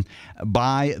memorandum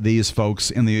by these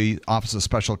folks in the Office of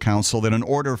Special Counsel that in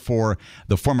order for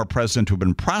the former president to have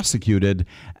been prosecuted,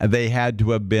 they had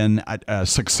to have been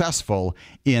successful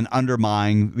in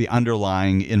undermining the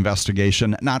underlying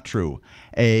investigation. Not true.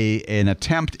 An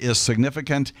attempt is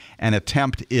significant. An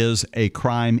attempt is a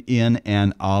crime in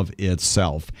and of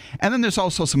itself. And then there's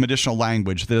also some additional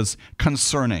language that is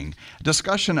concerning.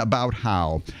 Discussion about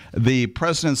how the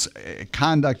president's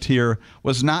conduct here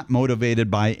was not motivated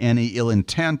by any ill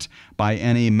intent, by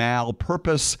any mal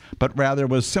purpose, but rather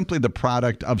was simply the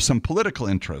product of some political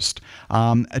interest.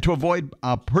 To avoid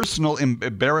personal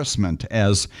embarrassment,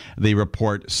 as the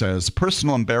report says,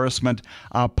 personal embarrassment,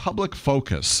 public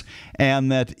focus.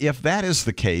 And that if that is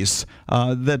the case,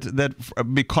 that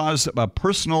because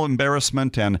personal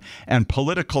embarrassment and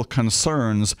political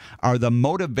concerns are the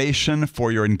motivation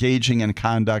for your engaging in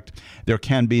conduct, there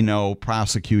can be no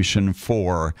prosecution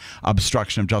for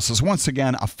obstruction of justice. Once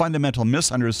again, a fundamental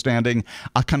misunderstanding,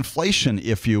 a conflation,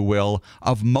 if you will,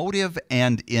 of motive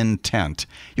and intent.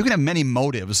 You can have many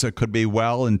motives that could be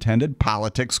well-intended.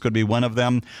 Politics could be one of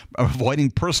them.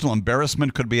 Avoiding personal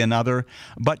embarrassment could be another.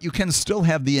 But you can still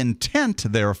have the intent,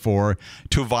 therefore,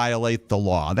 to violate the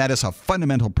law. That is a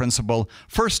fundamental principle.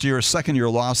 First year, second year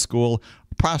law school,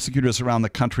 prosecutors around the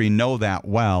country know that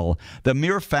well. The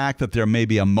mere fact that there may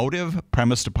be a motive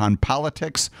premised upon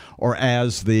politics, or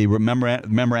as the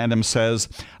memorandum says,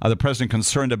 the president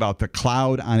concerned about the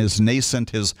cloud on his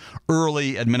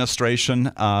early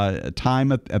administration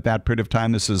time at that period of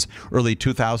time, this is early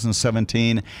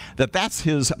 2017, that's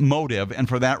his motive, and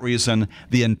for that reason,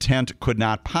 the intent could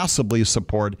not possibly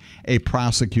support a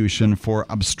prosecution for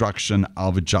obstruction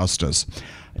of justice.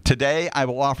 Today, I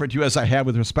will offer to you, as I have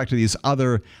with respect to these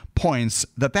other points,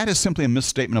 that is simply a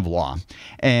misstatement of law.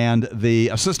 And the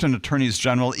assistant attorneys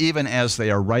general, even as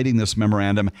they are writing this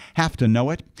memorandum, have to know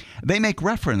it. They make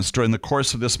reference during the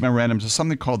course of this memorandum to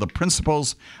something called the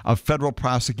Principles of Federal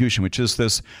Prosecution, which is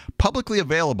this publicly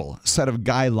available set of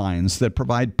guidelines that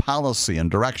provide policy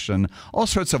and direction, all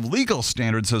sorts of legal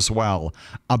standards as well,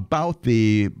 about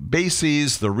the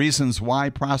bases, the reasons why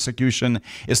prosecution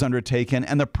is undertaken,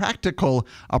 and the practical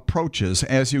approaches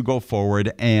as you go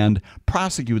forward and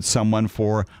prosecute someone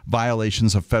for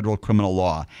violations of federal criminal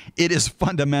law. It is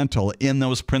fundamental in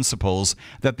those principles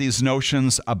that these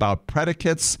notions about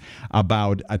predicates,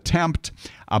 about attempt,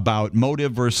 about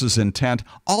motive versus intent,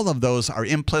 all of those are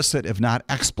implicit, if not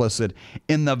explicit,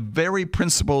 in the very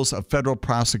principles of federal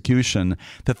prosecution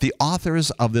that the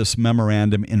authors of this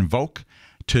memorandum invoke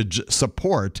to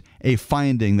support a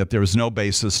finding that there is no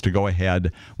basis to go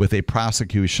ahead with a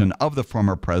prosecution of the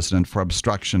former president for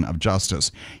obstruction of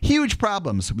justice. Huge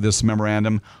problems with this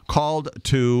memorandum called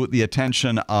to the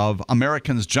attention of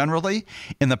Americans generally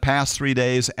in the past 3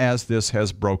 days as this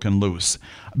has broken loose.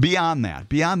 Beyond that,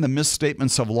 beyond the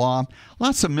misstatements of law,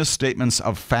 lots of misstatements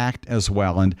of fact as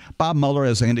well. And Bob Mueller,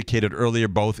 as I indicated earlier,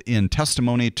 both in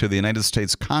testimony to the United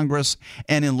States Congress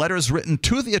and in letters written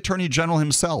to the Attorney General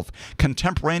himself,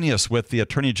 contemporaneous with the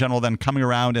Attorney General then coming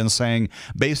around and saying,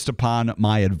 based upon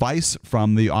my advice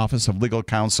from the Office of Legal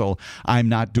Counsel, I'm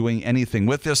not doing anything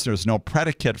with this. There's no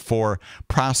predicate for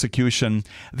prosecution.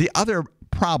 The other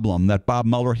problem that Bob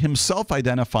Mueller himself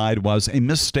identified was a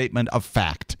misstatement of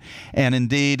fact. And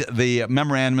indeed, the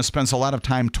memorandum spends a lot of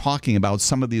time talking about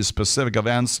some of these specific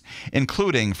events,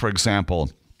 including, for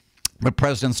example, the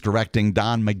president's directing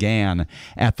Don McGahn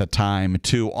at the time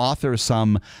to author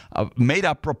some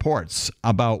made-up reports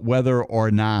about whether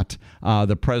or not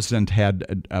the president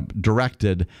had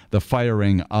directed the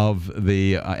firing of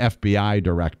the FBI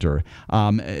director,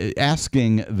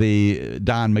 asking the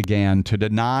Don McGahn to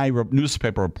deny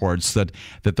newspaper reports that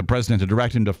the president had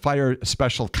directed him to fire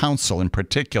special counsel in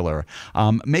particular,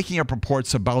 making up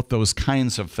reports about those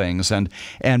kinds of things.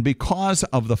 And because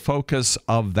of the focus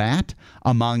of that,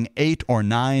 among 8 or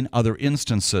 9 other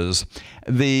instances,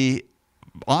 the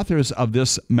authors of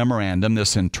this memorandum,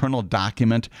 this internal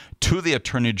document to the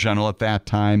Attorney General at that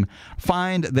time,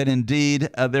 find that indeed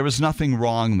there was nothing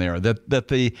wrong there, that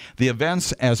the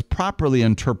events as properly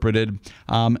interpreted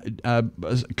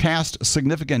cast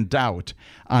significant doubt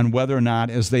on whether or not,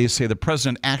 as they say, the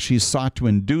president actually sought to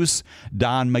induce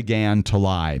Don McGahn to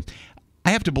lie. I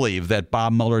have to believe that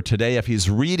Bob Mueller today, if he's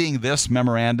reading this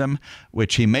memorandum,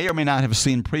 which he may or may not have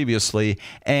seen previously,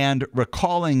 and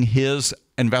recalling his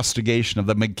investigation of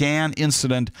the McGahn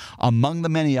incident, among the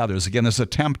many others. Again, this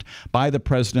attempt by the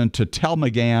president to tell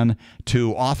McGahn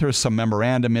to author some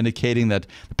memorandum indicating that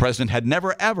the president had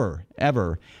never, ever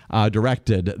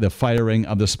directed the firing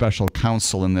of the special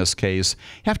counsel in this case.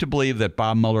 You have to believe that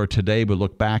Bob Mueller today would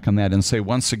look back on that and say,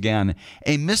 once again,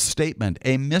 a misstatement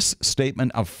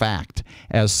of fact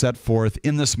as set forth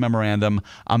in this memorandum,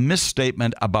 a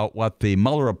misstatement about what the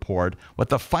Mueller report, what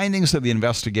the findings of the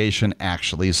investigation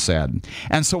actually said.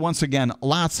 And so once again,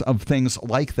 lots of things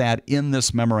like that in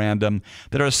this memorandum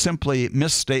that are simply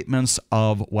misstatements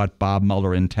of what Bob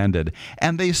Mueller intended.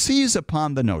 And they seize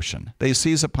upon the notion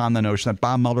that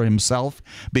Bob Mueller himself,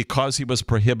 because he was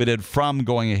prohibited from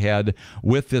going ahead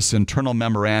with this internal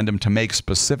memorandum to make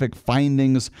specific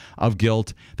findings of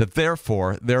guilt, that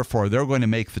therefore they're going to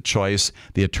make the choice.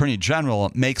 The Attorney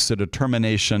General makes the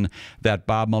determination that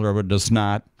Bob Mueller does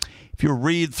not. If you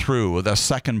read through the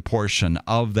second portion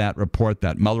of that report,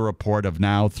 that Mueller report of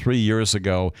now 3 years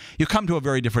ago, you come to a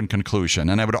very different conclusion.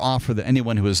 And I would offer that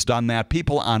anyone who has done that,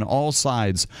 people on all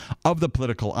sides of the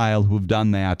political aisle who've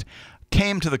done that,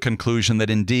 came to the conclusion that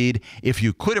indeed, if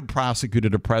you could have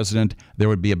prosecuted a president, there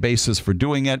would be a basis for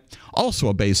doing it. Also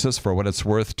a basis, for what it's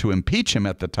worth, to impeach him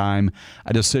at the time,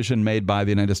 a decision made by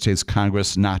the United States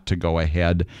Congress not to go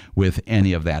ahead with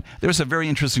any of that. There's a very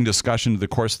interesting discussion in the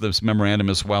course of this memorandum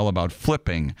as well about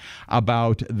flipping,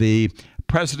 about the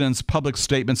president's public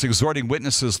statements exhorting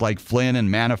witnesses like Flynn and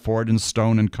Manafort and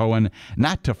Stone and Cohen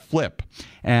not to flip,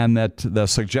 and that the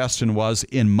suggestion was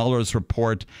in Mueller's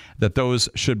report that those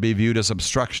should be viewed as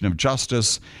obstruction of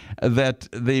justice, that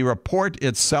the report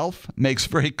itself makes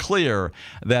very clear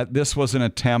that this was an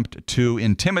attempt to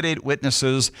intimidate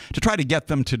witnesses, to try to get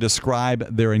them to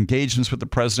describe their engagements with the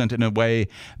president in a way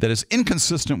that is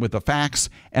inconsistent with the facts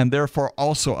and therefore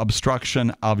also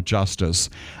obstruction of justice.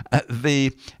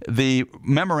 The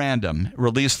memorandum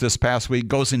released this past week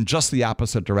goes in just the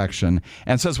opposite direction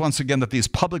and says once again that these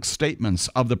public statements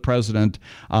of the president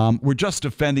were just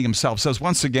defending himself. Says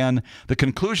once again the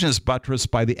conclusion is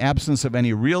buttressed by the absence of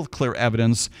any real clear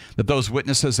evidence that those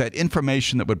witnesses had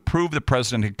information that would prove the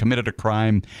president had committed a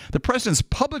crime. The president's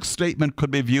public statement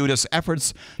could be viewed as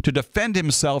efforts to defend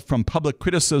himself from public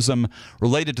criticism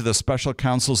related to the special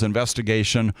counsel's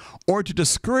investigation, or to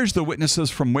discourage the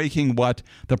witnesses from making what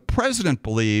the president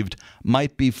believed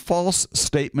might be false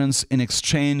statements in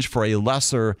exchange for a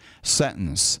lesser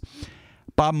sentence.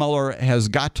 Bob Mueller has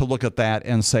got to look at that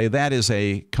and say that is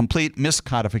a complete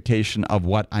miscodification of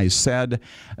what I said.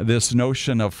 This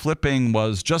notion of flipping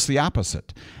was just the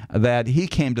opposite, that he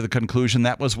came to the conclusion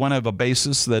that was one of a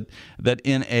basis that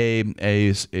in a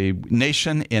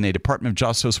nation, in a Department of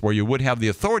Justice where you would have the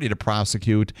authority to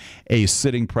prosecute a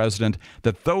sitting president,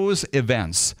 that those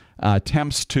events,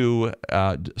 attempts to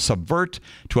subvert,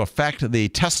 to affect the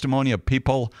testimony of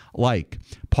people like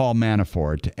Paul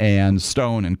Manafort and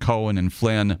Stone and Cohen and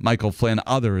Flynn, Michael Flynn,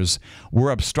 others, were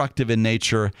obstructive in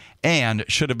nature and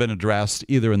should have been addressed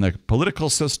either in the political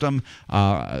system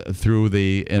through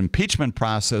the impeachment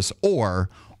process or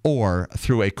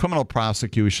through a criminal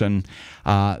prosecution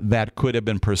that could have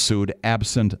been pursued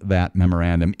absent that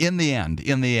memorandum. In the end,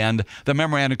 the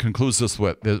memorandum concludes this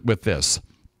with this.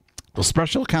 The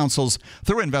special counsel's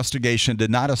thorough investigation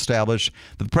did not establish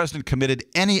that the president committed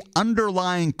any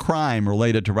underlying crime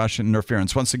related to Russian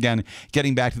interference. Once again,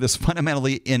 getting back to this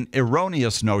fundamentally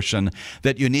erroneous notion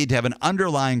that you need to have an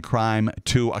underlying crime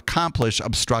to accomplish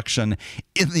obstruction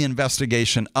in the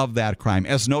investigation of that crime.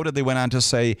 As noted, they went on to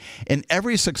say, in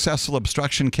every successful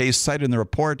obstruction case cited in the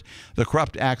report, the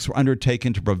corrupt acts were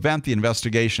undertaken to prevent the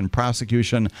investigation and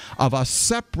prosecution of a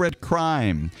separate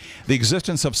crime. The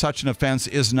existence of such an offense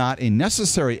is not not a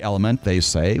necessary element, they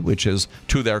say, which is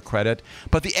to their credit,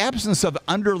 but the absence of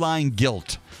underlying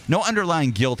guilt. No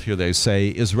underlying guilt here, they say,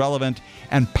 is relevant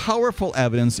and powerful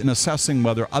evidence in assessing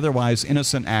whether otherwise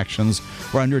innocent actions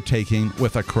were undertaken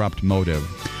with a corrupt motive.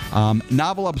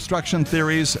 Novel obstruction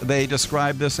theories, they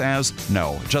describe this as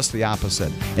no, just the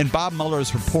opposite. In Bob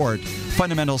Mueller's report,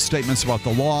 fundamental statements about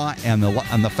the law and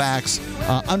the facts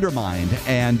undermined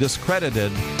and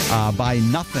discredited by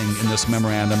nothing in this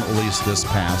memorandum released this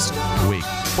past week.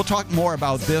 We'll talk more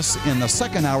about this in the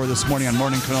second hour this morning on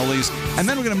Morning Cannolis, and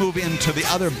then we're going to move into the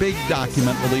other big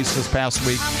document released this past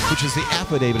week, which is the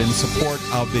affidavit in support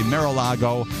of the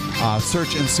Mar-a-Lago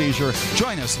search and seizure.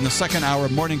 Join us in the second hour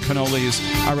of Morning Cannolis,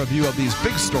 our review of these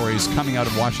big stories coming out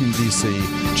of Washington, D.C.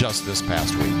 just this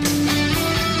past week.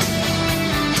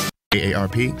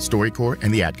 AARP, StoryCorps,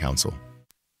 and the Ad Council.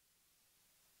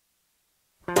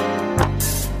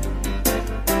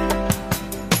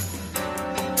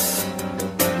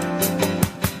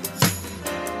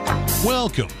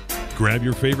 Welcome. Grab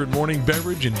your favorite morning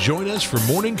beverage and join us for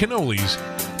Morning Cannolis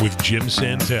with Jim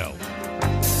Santel.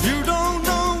 You don't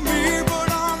know me,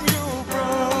 but I'm your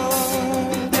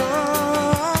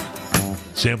brother.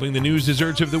 Sampling the news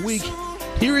desserts of the week,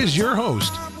 here is your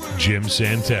host, Jim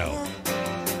Santel.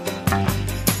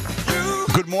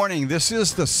 Good morning. This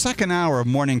is the second hour of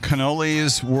Morning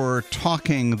Cannolis. We're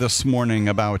talking this morning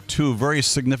about two very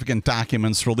significant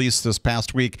documents released this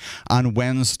past week on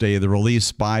Wednesday, the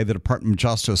release by the Department of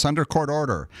Justice under court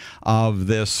order of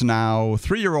this now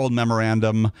 3-year-old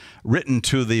memorandum written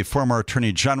to the former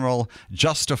Attorney General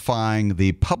justifying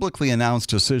the publicly announced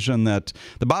decision that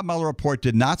the Bob Mueller report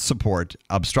did not support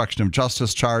obstruction of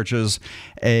justice charges,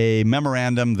 a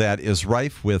memorandum that is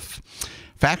rife with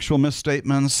factual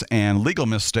misstatements and legal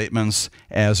misstatements,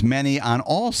 as many on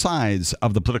all sides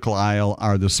of the political aisle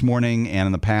are this morning and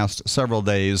in the past several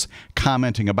days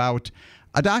commenting about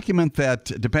a document that,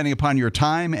 depending upon your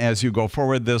time as you go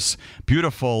forward this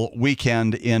beautiful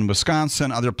weekend in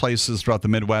Wisconsin, other places throughout the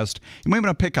Midwest, you may want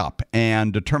to pick up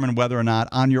and determine whether or not,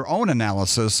 on your own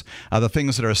analysis, the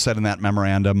things that are said in that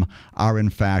memorandum are in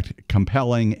fact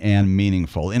compelling and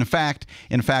meaningful. In fact,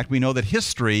 we know that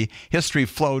history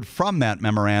flowed from that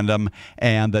memorandum,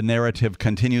 and the narrative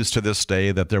continues to this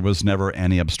day that there was never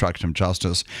any obstruction of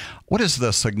justice. What is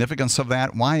the significance of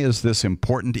that? Why is this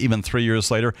important even 3 years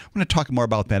later? I'm going to talk more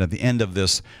about that at the end of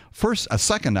this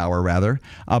second hour, rather.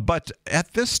 But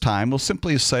at this time, we'll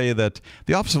simply say that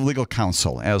the Office of Legal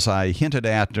Counsel, as I hinted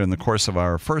at during the course of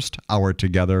our first hour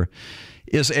together,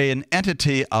 is an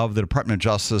entity of the Department of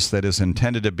Justice that is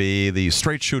intended to be the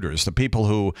straight shooters, the people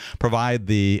who provide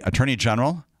the Attorney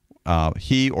General,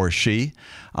 he or she,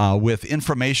 with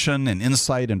information and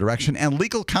insight and direction, and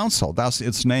legal counsel, thus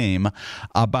its name,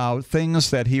 about things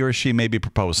that he or she may be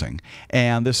proposing.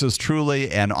 And this is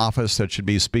truly an office that should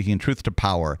be speaking truth to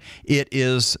power. It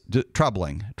is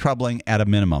troubling at a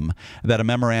minimum, that a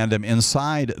memorandum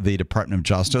inside the Department of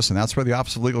Justice, and that's where the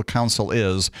Office of Legal Counsel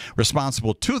is,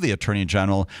 responsible to the Attorney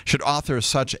General, should author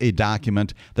such a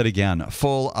document that, again,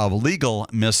 full of legal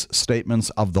misstatements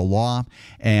of the law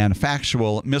and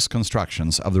factual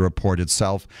misconstructions of the report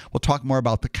itself. We'll talk more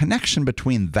about the connection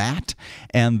between that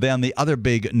and then the other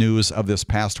big news of this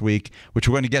past week, which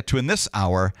we're going to get to in this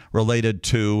hour, related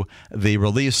to the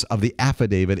release of the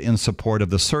affidavit in support of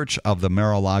the search of the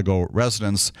Mar-a-Lago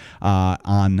residence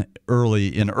in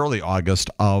early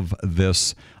August of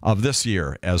this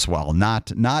year as well.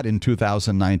 Not in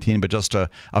 2019, but just a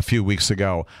few weeks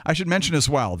ago. I should mention as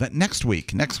well that next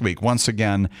week, once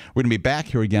again, we're going to be back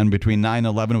here again between 9 and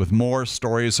 11 with more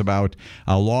stories about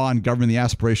law and government, the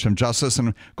aspiration of justice,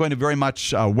 and going to very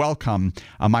much welcome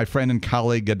my friend and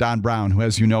colleague Don Brown, who,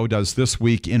 as you know, does This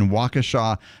Week in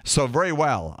Waukesha so very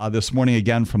well this morning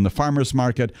again from the farmers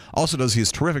market. Also does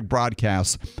these terrific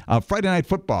broadcasts of Friday Night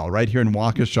Football right here in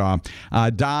Waukesha.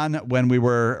 Don, when we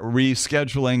were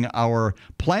rescheduling our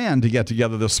plan to get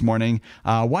together this morning,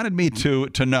 wanted me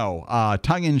to know,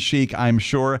 tongue-in-cheek, I'm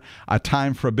sure, a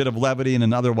time for a bit of levity in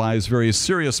an otherwise very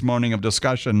serious morning of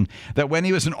discussion, that when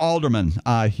he was an alderman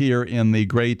here in the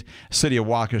great city of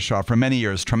Waukesha for many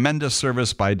years, tremendous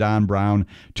service by Don Brown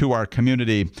to our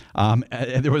community.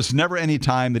 There was never any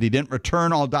time that he didn't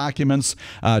return all documents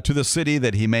to the city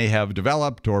that he may have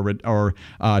developed or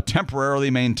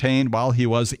temporarily maintained while he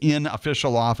was in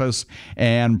official office,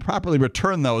 and properly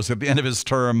return those at the end of his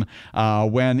term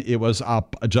when it was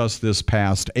up just this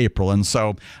past April. And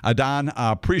so, Don,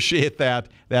 appreciate that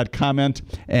comment,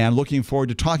 and looking forward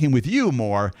to talking with you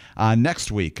more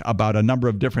next week week about a number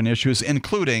of different issues,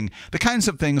 including the kinds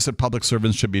of things that public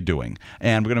servants should be doing.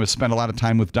 And we're going to spend a lot of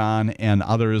time with Don and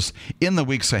others in the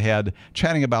weeks ahead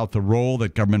chatting about the role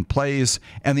that government plays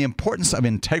and the importance of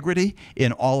integrity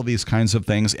in all of these kinds of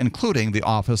things, including the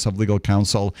Office of Legal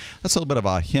Counsel. That's a little bit of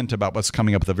a hint about what's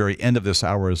coming up at the very end of this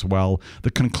hour as well.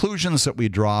 The conclusions that we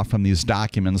draw from these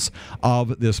documents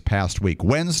of this past week.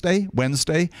 Wednesday,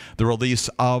 the release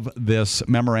of this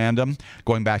memorandum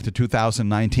going back to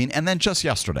 2019, and then just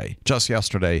yesterday,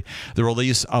 the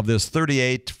release of this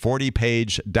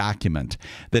 40-page document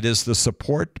that is the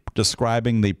support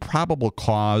describing the probable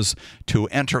cause to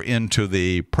enter into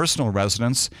the personal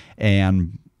residence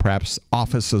and perhaps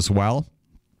office as well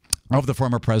of the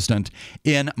former president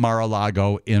in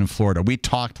Mar-a-Lago in Florida. We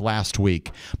talked last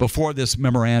week before this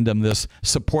memorandum, this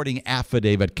supporting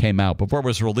affidavit came out, before it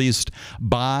was released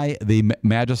by the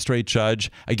magistrate judge,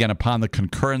 again, upon the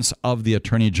concurrence of the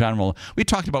Attorney General. We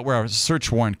talked about where our search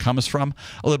warrant comes from,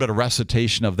 a little bit of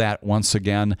recitation of that once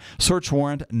again. Search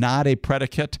warrant, not a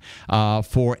predicate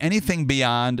for anything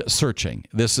beyond searching.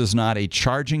 This is not a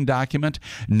charging document.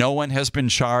 No one has been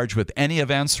charged with any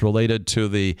events related to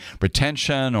the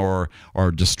retention or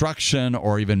destruction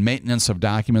or even maintenance of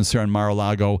documents here in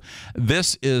Mar-a-Lago.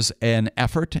 This is an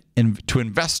effort to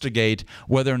investigate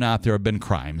whether or not there have been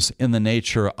crimes in the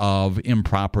nature of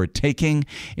improper taking,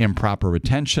 improper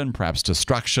retention, perhaps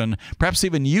destruction, perhaps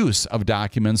even use of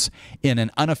documents in an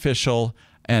unofficial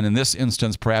and in this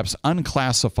instance, perhaps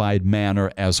unclassified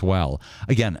manner as well.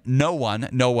 Again, no one,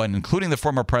 including the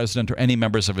former president or any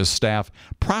members of his staff,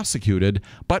 prosecuted,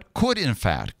 but could in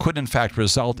fact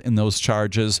result in those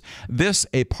charges. This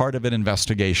a part of an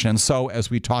investigation. And so, as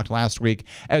we talked last week,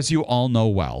 as you all know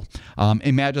well,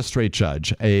 a magistrate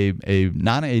judge,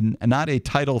 not a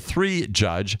Title III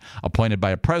judge appointed by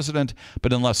a president,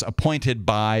 but unless appointed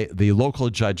by the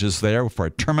local judges there for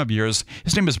a term of years.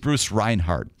 His name is Bruce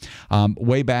Reinhardt.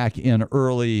 Way back in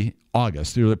early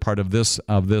August, the early part of this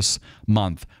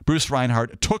month, Bruce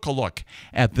Reinhardt took a look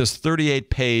at this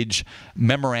 38-page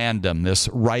memorandum, this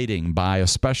writing by a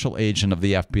special agent of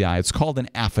the FBI. It's called an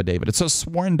affidavit. It's a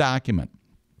sworn document.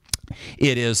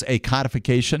 It is a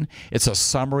codification. It's a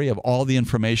summary of all the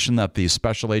information that the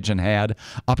special agent had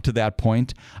up to that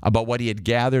point about what he had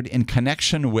gathered in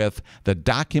connection with the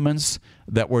documents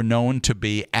that were known to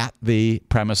be at the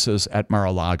premises at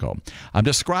Mar-a-Lago. I'm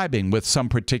describing with some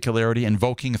particularity,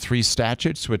 invoking three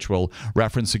statutes, which we'll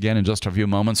reference again in just a few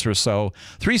moments or so.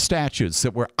 Three statutes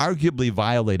that were arguably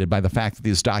violated by the fact that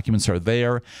these documents are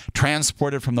there,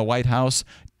 transported from the White House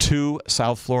to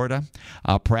South Florida,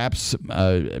 perhaps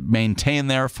maintained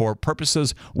there for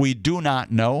purposes we do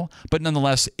not know, but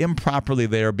nonetheless improperly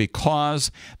there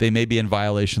because they may be in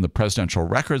violation of the Presidential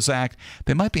Records Act.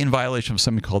 They might be in violation of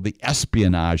something called the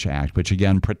Espionage Act, which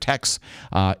again protects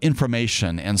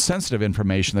information and sensitive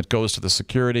information that goes to the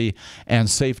security and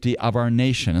safety of our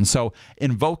nation. And so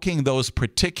invoking those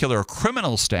particular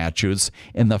criminal statutes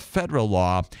in the federal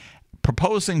law,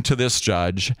 proposing to this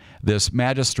judge, this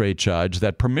magistrate judge,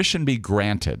 that permission be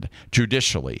granted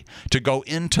judicially to go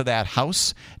into that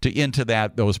house, into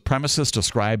those premises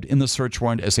described in the search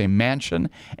warrant as a mansion,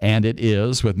 and it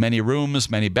is, with many rooms,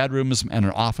 many bedrooms, and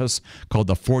an office called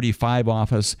the 45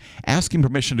 office, asking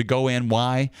permission to go in.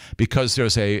 Why? Because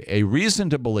there's a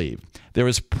reason to believe, there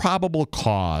is probable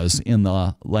cause in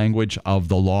the language of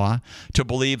the law to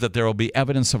believe that there will be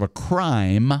evidence of a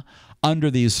crime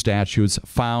under these statutes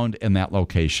found in that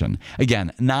location.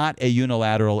 Again, not a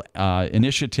unilateral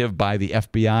initiative by the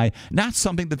FBI, not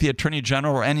something that the Attorney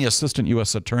General or any assistant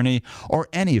U.S. attorney or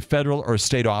any federal or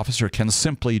state officer can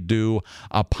simply do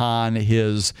upon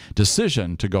his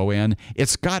decision to go in.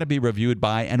 It's got to be reviewed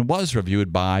by, and was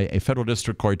reviewed by, a federal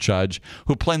district court judge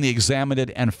who plainly examined it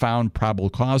and found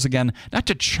probable cause. Again, not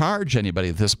to charge anybody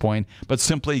at this point, but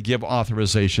simply give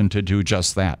authorization to do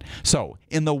just that. So,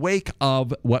 in the wake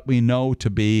of what we know to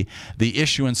be the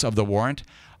issuance of the warrant,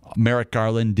 Merrick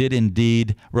Garland did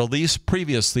indeed release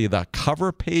previously the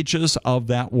cover pages of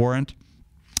that warrant.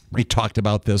 We talked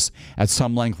about this at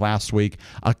some length last week.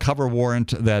 A cover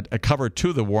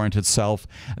to the warrant itself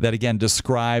that again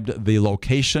described the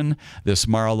location, this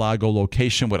Mar-a-Lago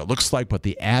location, what it looks like, what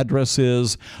the address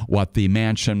is, what the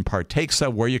mansion partakes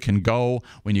of, where you can go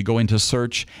when you go into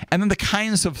search, and then the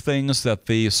kinds of things that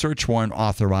the search warrant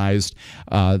authorized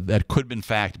that could in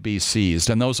fact be seized.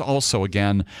 And those also,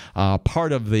 again,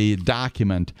 part of the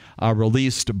document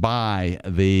released by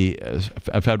the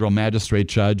federal magistrate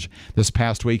judge this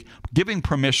past week. week, giving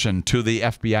permission to the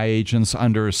FBI agents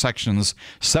under sections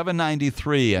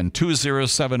 793 and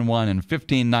 2071 and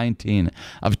 1519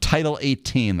 of Title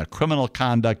 18, the Criminal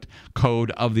Conduct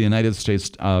Code of the United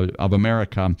States of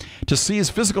America, to seize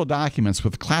physical documents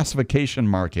with classification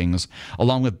markings,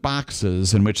 along with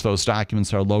boxes in which those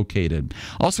documents are located.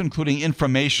 Also including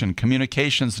information,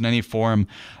 communications in any form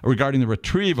regarding the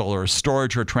retrieval or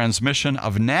storage or transmission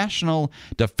of national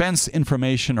defense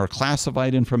information or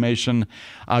classified information,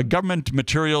 government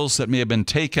materials that may have been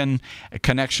taken in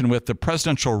connection with the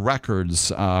presidential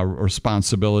records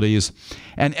responsibilities,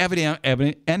 and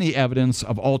any evidence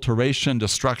of alteration,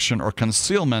 destruction, or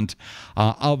concealment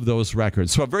of those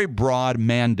records. So a very broad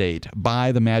mandate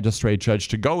by the magistrate judge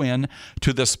to go in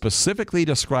to the specifically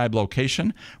described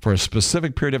location for a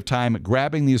specific period of time,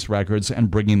 grabbing these records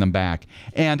and bringing them back.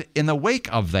 And in the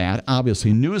wake of that,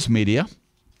 obviously, news media,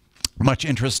 much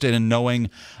interested in knowing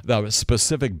the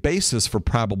specific basis for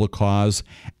probable cause,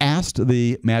 asked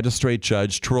the magistrate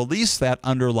judge to release that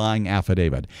underlying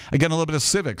affidavit. Again, a little bit of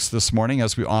civics this morning,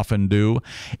 as we often do.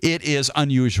 It is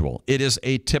unusual. It is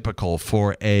atypical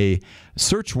for a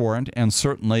search warrant and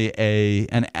certainly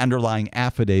an underlying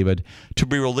affidavit to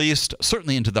be released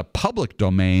certainly into the public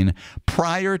domain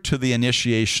prior to the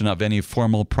initiation of any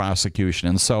formal prosecution.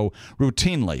 And so most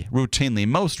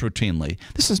routinely,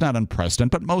 this is not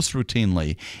unprecedented, but most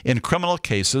routinely in criminal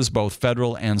cases, both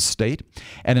federal and state,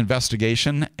 an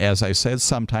investigation, as I said,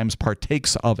 sometimes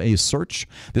partakes of a search.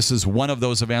 This is one of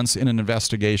those events in an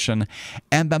investigation.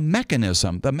 And the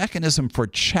mechanism for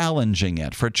challenging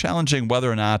it, for challenging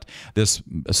whether or not this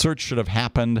search should have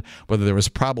happened, whether there was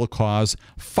probable cause,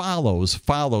 follows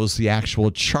the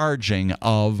actual charging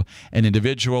of an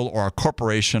individual or a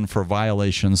corporation for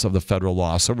violations of the federal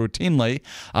law. So routinely,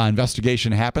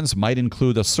 investigation happens, might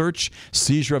include a search,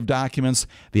 seizure of documents.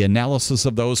 The analysis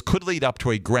of those could lead up to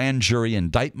a grand jury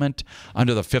indictment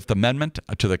under the Fifth Amendment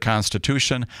to the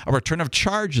Constitution, a return of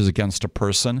charges against a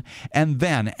person, and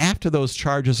then after those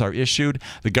charges are issued,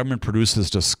 the government produces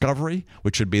discovery,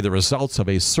 which would be the results of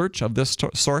a search of this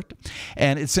sort.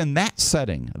 And it's in that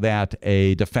setting that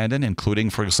a defendant, including,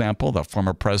 for example, the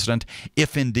former president,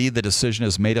 if indeed the decision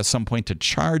is made at some point to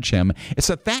charge him, it's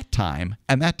at that time,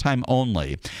 and that time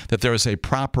only, that there is a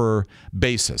proper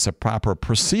basis, a proper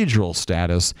procedural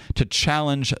status to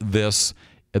challenge this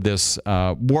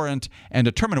warrant and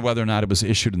determine whether or not it was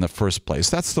issued in the first place.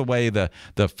 That's the way the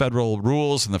federal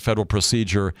rules and the federal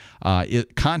procedure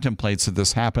it contemplates that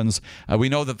this happens. We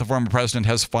know that the former president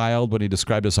has filed what he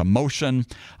described as a motion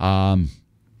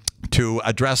to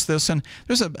address this, and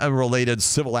there's a related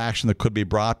civil action that could be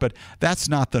brought, but that's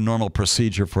not the normal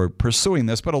procedure for pursuing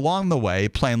this. But along the way,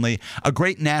 plainly, a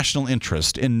great national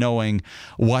interest in knowing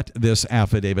what this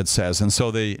affidavit says. And so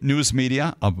the news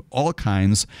media of all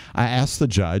kinds asked the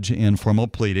judge in formal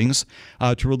pleadings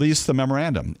to release the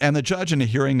memorandum. And the judge, in a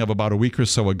hearing of about a week or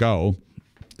so ago,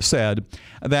 said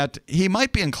that he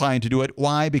might be inclined to do it.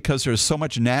 Why? Because there's so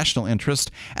much national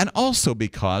interest, and also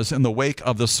because in the wake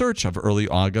of the search of early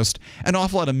August, an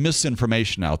awful lot of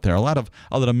misinformation out there, a lot of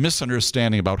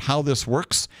misunderstanding about how this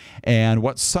works and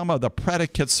what some of the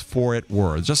predicates for it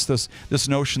were. Just this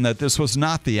notion that this was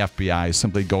not the FBI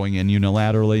simply going in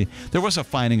unilaterally. There was a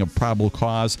finding of probable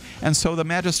cause, and so the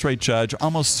magistrate judge,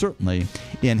 almost certainly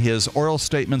in his oral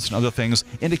statements and other things,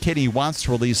 indicating he wants to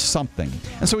release something.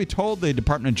 And so he told the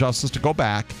Department of Justice to go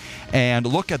back and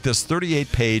look at this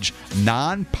 38-page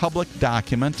non-public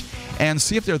document and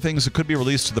see if there are things that could be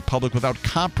released to the public without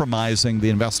compromising the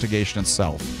investigation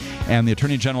itself. And the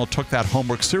Attorney General took that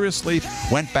homework seriously,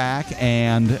 went back,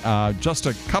 and just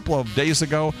a couple of days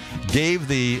ago gave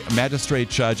the magistrate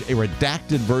judge a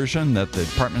redacted version that the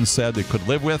department said they could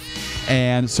live with.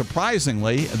 And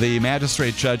surprisingly, the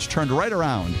magistrate judge turned right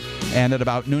around and at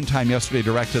about noontime yesterday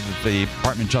directed that the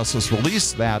Department of Justice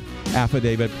release that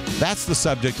affidavit. That's the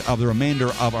subject of the remainder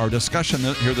of our discussion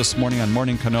here this morning on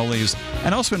Morning Cannolis,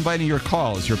 and also inviting your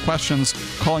calls, your questions,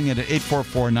 calling in at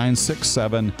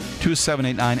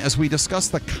 844-967-2789 as we discuss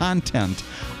the content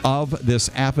of this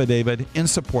affidavit in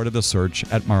support of the search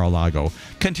at Mar-a-Lago.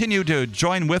 Continue to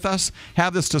join with us,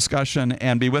 have this discussion,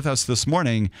 and be with us this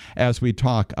morning as we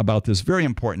talk about this very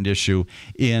important issue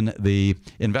in the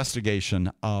investigation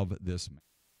of this.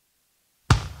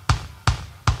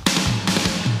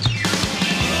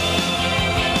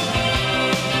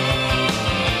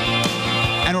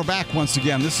 And we're back once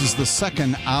again. This is the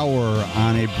second hour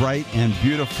on a bright and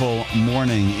beautiful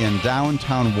morning in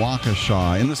downtown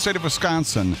Waukesha in the state of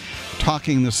Wisconsin,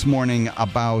 talking this morning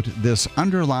about this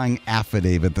underlying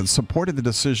affidavit that supported the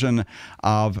decision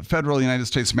of federal United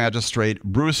States Magistrate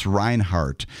Bruce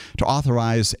Reinhart to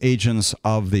authorize agents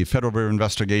of the Federal Bureau of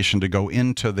Investigation to go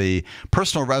into the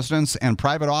personal residence and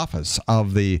private office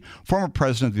of the former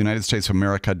President of the United States of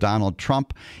America, Donald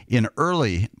Trump, in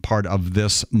early part of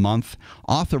this month,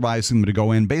 authorizing them to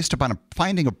go in based upon a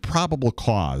finding of probable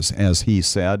cause, as he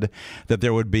said, that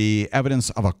there would be evidence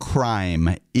of a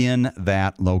crime in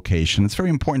that location. It's very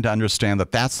important to understand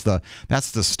that that's the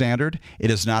standard. It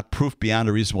is not proof beyond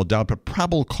a reasonable doubt, but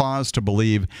probable cause to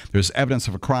believe there's evidence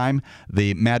of a crime.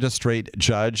 The magistrate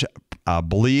judge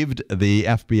believed the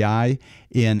FBI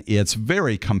in its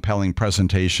very compelling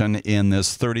presentation in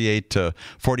this 38 to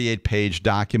 48 page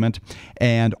document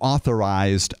and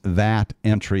authorized that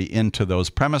entry into those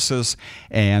premises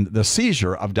and the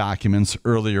seizure of documents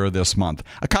earlier this month.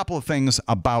 A couple of things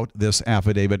about this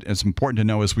affidavit it's important to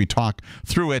know as we talk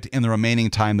through it in the remaining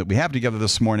time that we have together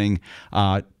this morning,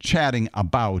 chatting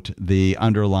about the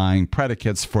underlying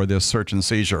predicates for this search and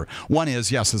seizure. One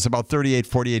is, yes, it's about 38,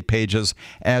 48 pages,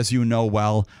 as you know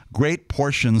well, great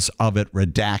portions of it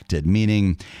redacted,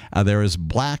 meaning there is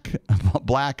black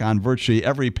on virtually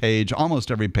every page, almost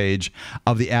every page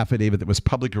of the affidavit that was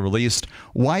publicly released.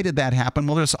 Why did that happen?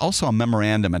 Well, there's also a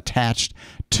memorandum attached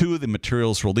to the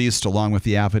materials released along with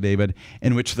the affidavit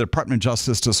in which the Department of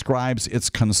Justice describes its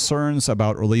concerns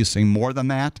about releasing more than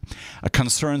that.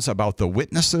 Concerns about the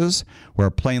witnesses were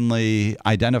plainly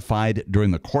identified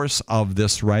during the course of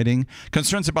this writing.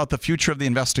 Concerns about the future of the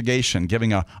investigation,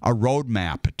 giving a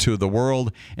roadmap to the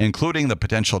world, including the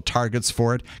potential targets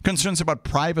for it. Concerns about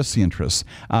privacy interests.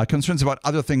 Concerns about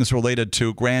other things related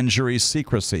to grand jury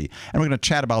secrecy. And we're going to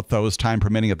chat about those, time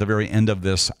permitting, at the very end of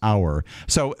this hour.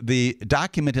 So the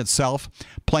document itself,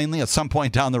 plainly, at some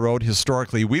point down the road,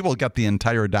 historically, we will get the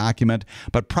entire document,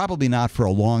 but probably not for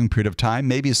a long period of time,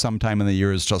 maybe sometime in the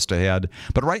years just ahead.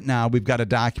 But right now, we've got a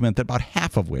document that about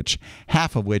half of which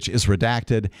is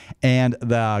redacted, and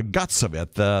the guts of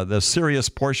it, the serious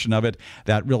portion of it,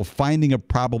 that real finding of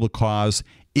probable cause,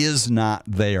 is not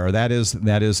there. That is,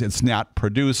 it's not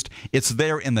produced. It's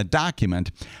there in the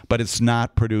document, but it's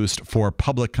not produced for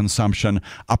public consumption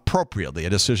appropriately. A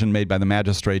decision made by the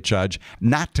magistrate judge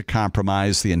not to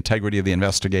compromise the integrity of the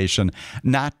investigation,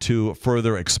 not to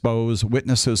further expose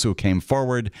witnesses who came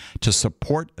forward to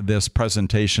support this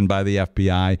presentation by the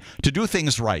FBI, to do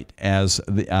things right, as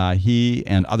he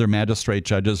and other magistrate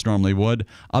judges normally would,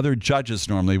 other judges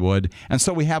normally would. And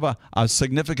so we have a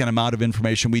significant amount of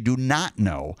information we do not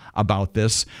know about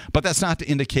this, but that's not to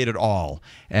indicate at all,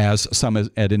 as some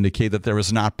had indicated, that there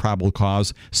is not probable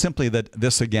cause, simply that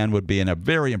this again would be in a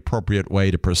very appropriate way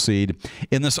to proceed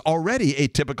in this already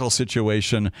atypical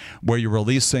situation where you're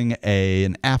releasing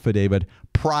an affidavit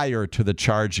prior to the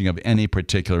charging of any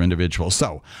particular individual.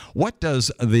 So what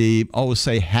does the,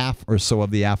 say half or so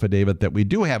of the affidavit that we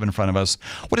do have in front of us,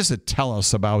 what does it tell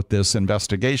us about this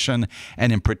investigation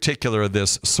and in particular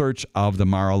this search of the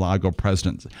Mar-a-Lago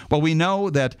president? Well, we know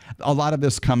that a lot of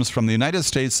this comes from the United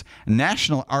States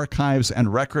National Archives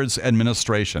and Records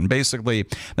Administration. Basically,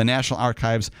 the National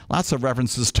Archives, lots of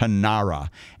references to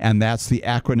NARA, and that's the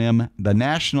acronym, the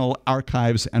National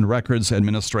Archives and Records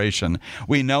Administration.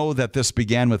 We know that this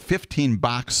began with 15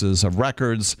 boxes of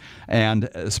records and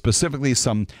specifically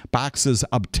some boxes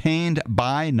obtained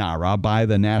by NARA, by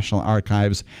the National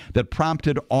Archives, that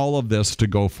prompted all of this to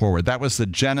go forward. That was the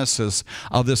genesis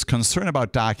of this concern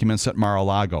about documents at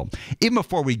Mar-a-Lago. Even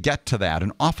before we get to that,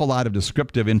 an awful lot of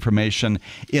descriptive information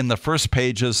in the first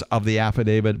pages of the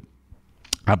affidavit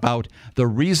about the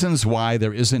reasons why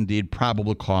there is indeed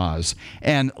probable cause.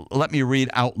 And let me read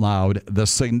out loud the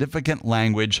significant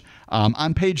language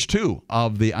on page 2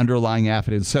 of the underlying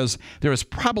affidavit. It says, there is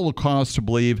probable cause to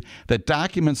believe that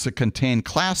documents that contain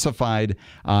classified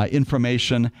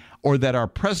information or that are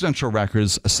presidential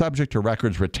records subject to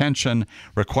records retention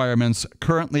requirements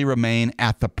currently remain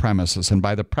at the premises. And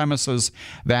by the premises,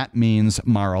 that means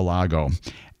Mar-a-Lago.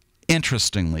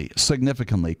 Interestingly,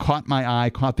 significantly, caught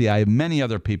the eye of many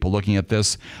other people looking at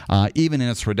this, even in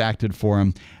its redacted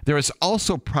form. There is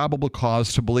also probable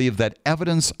cause to believe that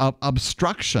evidence of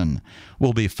obstruction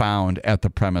will be found at the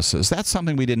premises. That's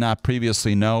something we did not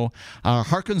previously know.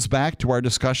 Harkens back to our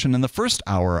discussion in the first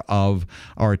hour of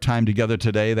our time together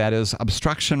today. That is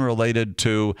obstruction related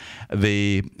to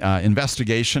the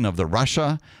investigation of the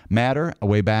Russia matter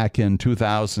way back in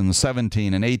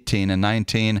 2017 and 18 and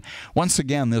 19. Once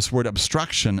again, this word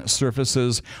obstruction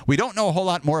surfaces. We don't know a whole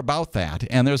lot more about that,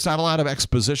 and there's not a lot of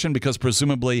exposition because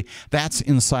presumably that's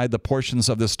in aside the portions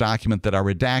of this document that are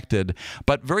redacted,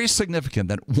 but very significant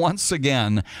that once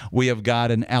again we have got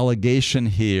an allegation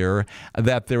here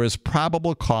that there is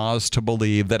probable cause to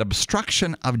believe that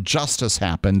obstruction of justice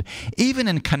happened, even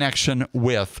in connection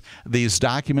with these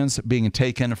documents being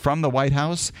taken from the White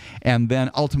House and then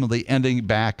ultimately ending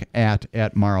back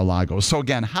at Mar-a-Lago. So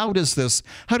again, how does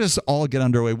it all get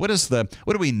underway? What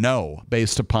do we know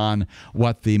based upon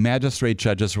what the magistrate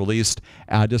judge has released,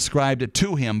 described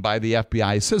to him by the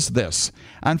FBI? It says this: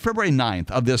 on February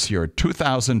 9th of this year,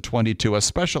 2022, a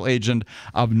special agent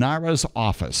of NARA's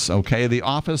office, the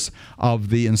Office of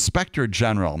the Inspector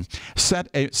General, sent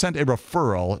a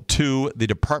referral to the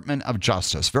Department of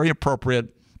Justice. Very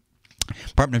appropriate.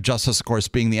 Department of Justice, of course,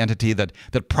 being the entity that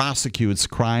prosecutes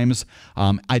crimes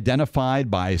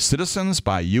identified by citizens,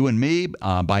 by you and me,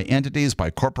 by entities, by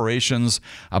corporations,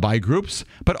 by groups,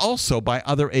 but also by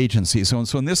other agencies.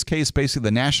 So in this case, basically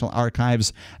the National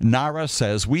Archives, NARA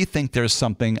says, we think there's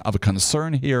something of a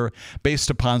concern here based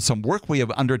upon some work we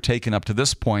have undertaken up to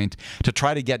this point to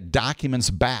try to get documents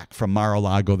back from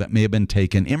Mar-a-Lago that may have been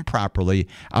taken improperly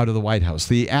out of the White House.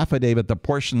 The affidavit, the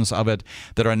portions of it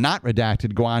that are not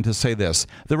redacted, go on to say this: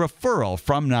 the referral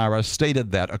from NARA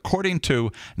stated that, according to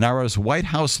NARA's White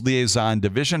House Liaison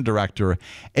Division Director,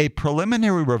 a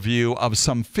preliminary review of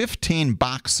some 15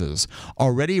 boxes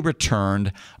already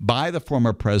returned by the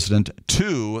former president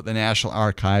to the National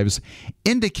Archives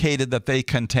indicated that they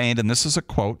contained, and this is a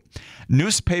quote,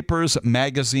 newspapers,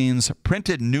 magazines,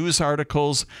 printed news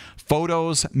articles,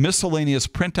 photos, miscellaneous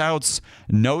printouts,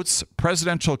 notes,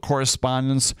 presidential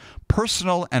correspondence,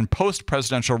 personal and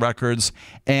post-presidential records,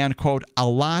 and, quote, a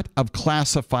lot of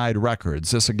classified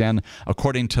records. This, again,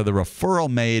 according to the referral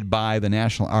made by the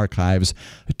National Archives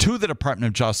to the Department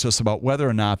of Justice about whether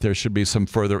or not there should be some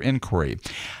further inquiry.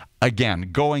 Again,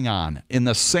 going on, in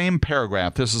the same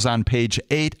paragraph, this is on page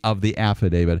 8 of the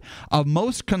affidavit, of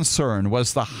most concern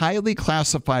was the highly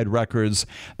classified records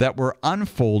that were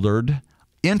unfolded,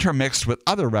 intermixed with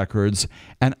other records,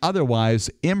 and otherwise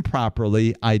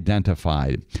improperly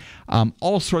identified.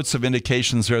 All sorts of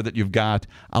indications there that you've got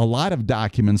a lot of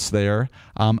documents there,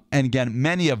 and again,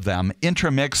 many of them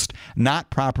intermixed, not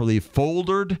properly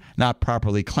folded, not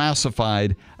properly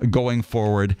classified going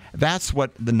forward. That's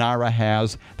what the NARA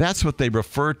has. That's what they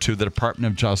refer to the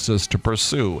Department of Justice to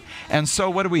pursue. And so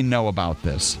what do we know about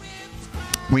this?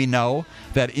 We know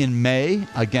that in May,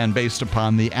 again, based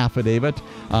upon the affidavit,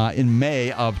 in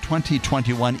May of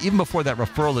 2021, even before that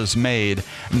referral is made,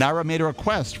 NARA made a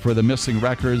request for the missing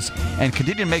records and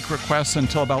continued to make requests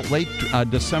until about late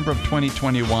December of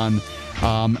 2021,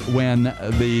 when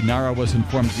the NARA was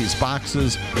informed these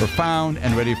boxes were found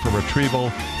and ready for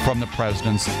retrieval from the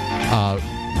president's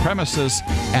premises,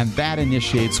 and that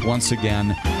initiates once again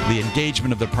the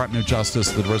engagement of the Department of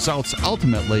Justice that results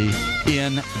ultimately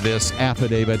in this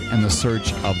affidavit and the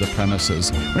search of the premises.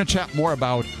 We're going to chat more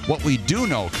about what we do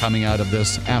know coming out of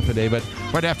this affidavit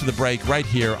right after the break, right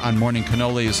here on Morning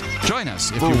Cannolis. Join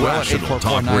us, if you will, at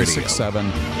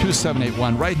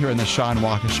 844-967-2781, right here in the Shaw and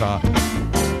Waukesha.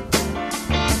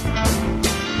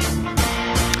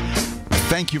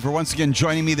 Thank you for once again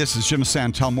joining me. This is Jim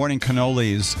Santel, Morning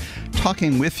Cannolis,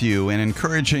 talking with you and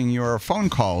encouraging your phone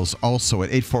calls also at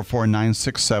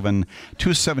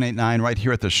 844-967-2789 right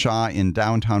here at the Shaw in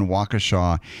downtown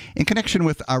Waukesha, in connection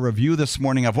with our review this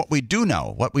morning of what we do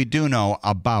know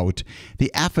about the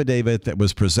affidavit that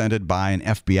was presented by an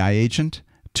FBI agent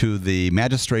to the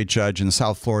magistrate judge in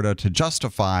South Florida to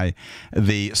justify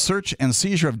the search and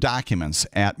seizure of documents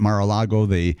at Mar-a-Lago,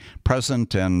 the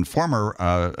present and former,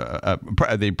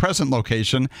 the present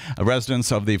location,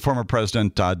 residence of the former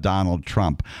President Donald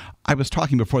Trump. I was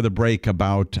talking before the break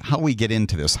about how we get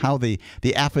into this, how the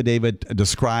affidavit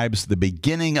describes the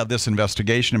beginning of this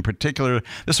investigation, in particular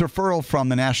this referral from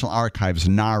the National Archives,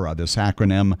 NARA, this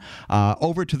acronym,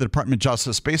 over to the Department of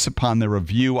Justice based upon the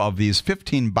review of these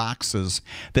 15 boxes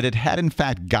that it had in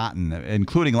fact gotten,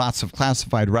 including lots of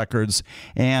classified records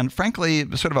and, frankly,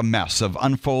 sort of a mess of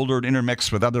unfolded,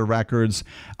 intermixed with other records,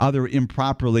 other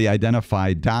improperly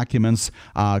identified documents,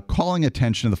 calling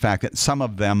attention to the fact that some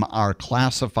of them are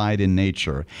classified in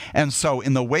nature. And so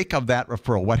in the wake of that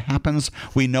referral, what happens?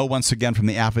 We know once again from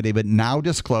the affidavit now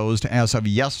disclosed as of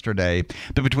yesterday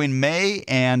that between May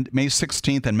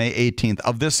 16th and May 18th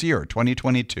of this year,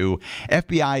 2022,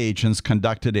 FBI agents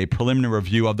conducted a preliminary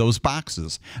review of those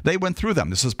boxes. They went through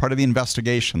them. This is part of the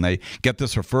investigation. They get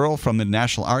this referral from the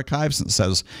National Archives and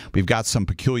says, we've got some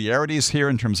peculiarities here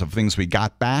in terms of things we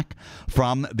got back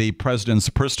from the president's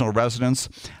personal residence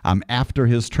after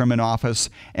his term in office.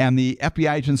 And the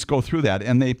FBI agents agents go through that,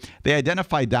 and they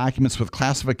identify documents with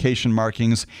classification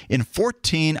markings in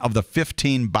 14 of the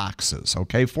 15 boxes,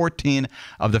 okay? 14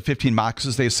 of the 15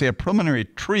 boxes. They say a preliminary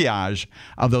triage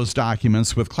of those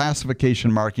documents with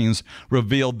classification markings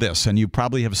revealed this, and you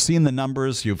probably have seen the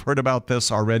numbers. You've heard about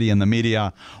this already in the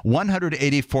media.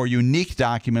 184 unique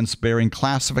documents bearing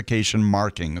classification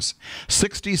markings.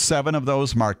 67 of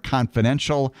those marked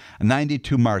confidential,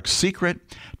 92 marked secret,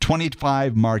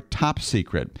 25 marked top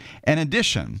secret. In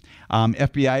addition,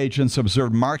 FBI agents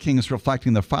observed markings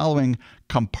reflecting the following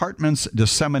compartments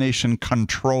dissemination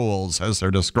controls, as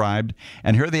they're described.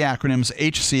 And here are the acronyms: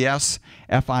 HCS,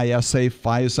 FISA,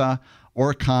 FISA,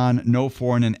 ORCON, No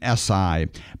Foreign, and SI.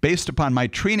 Based upon my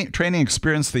training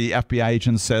experience, the FBI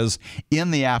agent says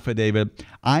in the affidavit,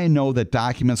 I know that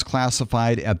documents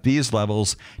classified at these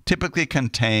levels typically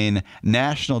contain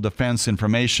national defense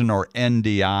information, or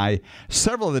NDI.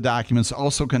 Several of the documents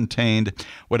also contained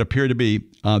what appear to be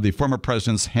the former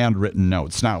president's handwritten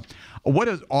notes. Now, what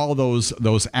do all those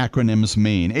acronyms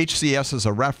mean? HCS is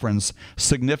a reference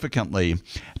significantly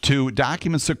to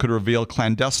documents that could reveal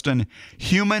clandestine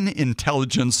human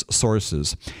intelligence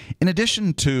sources. In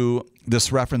addition to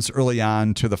this reference early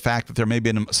on to the fact that there may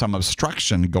be some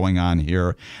obstruction going on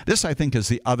here, this, I think, is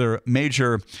the other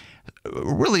major,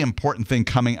 really important thing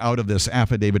coming out of this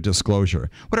affidavit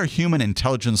disclosure. What are human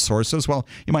intelligence sources? Well,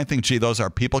 you might think, gee, those are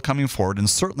people coming forward, and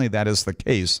certainly that is the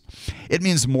case. It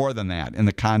means more than that in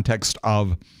the context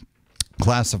of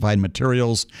classified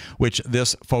materials, which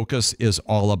this focus is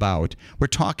all about. We're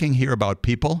talking here about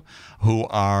people who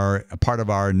are a part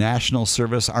of our national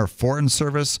service, our foreign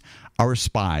service, our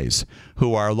spies,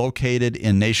 who are located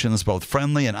in nations both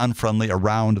friendly and unfriendly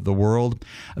around the world.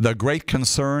 The great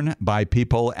concern by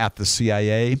people at the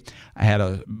CIA, I had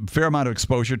a fair amount of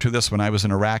exposure to this when I was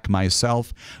in Iraq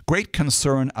myself, great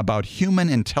concern about human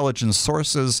intelligence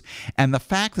sources and the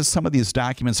fact that some of these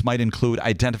documents might include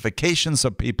identifications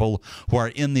of people who are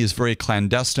in these very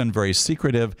clandestine, very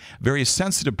secretive, very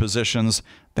sensitive positions.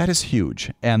 That is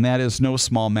huge, and that is no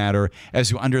small matter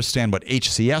as you understand what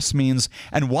HCS means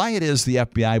and why it is the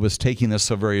FBI was taking this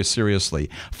so very seriously.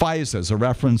 FISA is a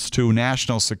reference to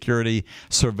national security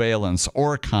surveillance.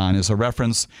 ORCON is a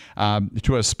reference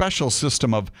to a special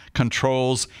system of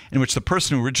controls in which the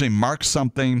person who originally marks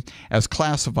something as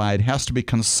classified has to be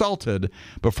consulted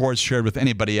before it's shared with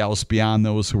anybody else beyond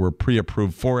those who were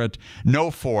pre-approved for it.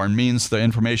 No foreign means the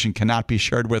information cannot be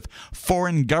shared with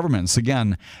foreign governments.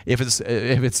 Again, if it's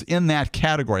in that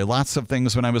category, lots of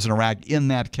things when I was in Iraq in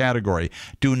that category,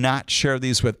 do not share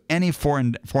these with any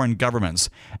foreign governments.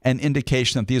 An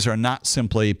indication that these are not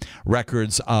simply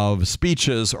records of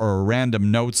speeches or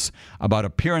random notes about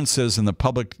appearances in the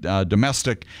public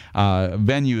domestic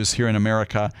venues here in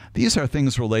America. These are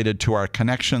things related to our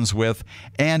connections with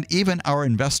and even our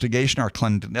investigation, our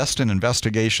clandestine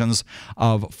investigations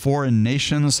of foreign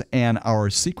nations and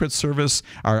our Secret Service,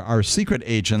 our secret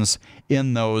agents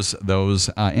in those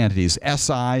entities.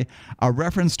 SI, a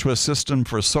reference to a system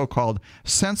for so-called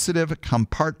sensitive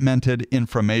compartmented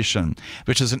information,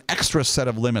 which is an extra set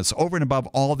of limits over and above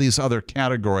all these other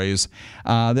categories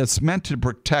that's meant to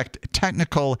protect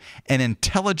technical and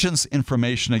intelligence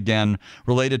information, again,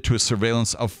 related to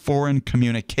surveillance of foreign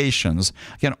communications.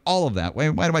 Again, all of that.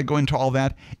 Why do I go into all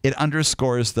that? It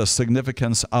underscores the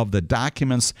significance of the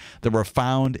documents that were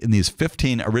found in these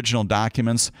 15 original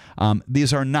documents.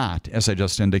 These are not, as I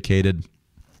just indicated,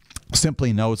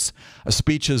 simply notes,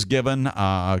 speeches given,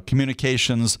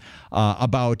 communications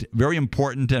about very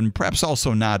important and perhaps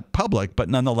also not public, but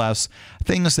nonetheless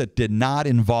things that did not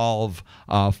involve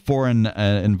foreign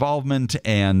involvement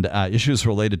and issues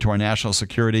related to our national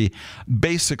security.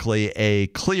 Basically, a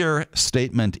clear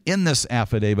statement in this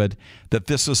affidavit that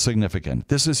this is significant.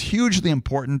 This is hugely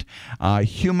important.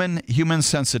 Human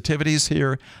sensitivities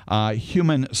here,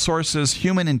 human sources,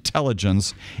 human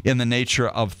intelligence in the nature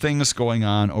of things going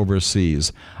on overseas.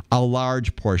 A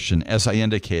large portion, as I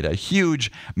indicate, a huge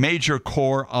major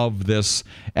core of this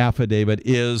affidavit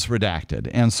is redacted.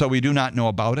 And so we do not know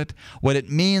about it. What it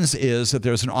means is that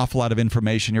there's an awful lot of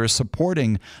information here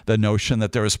supporting the notion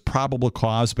that there is probable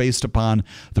cause based upon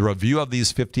the review of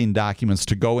these 15 documents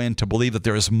to go in to believe that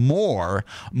there is more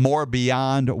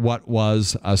beyond what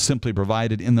was simply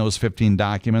provided in those 15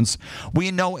 documents.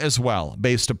 We know as well,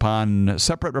 based upon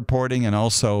separate reporting and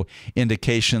also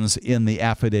indications in the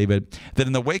affidavit, affidavit that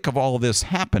in the wake of all of this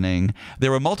happening,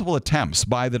 there were multiple attempts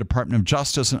by the Department of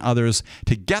Justice and others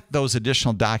to get those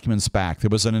additional documents back. There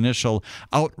was an initial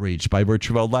outreach by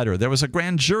virtue of a letter. There was a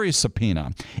grand jury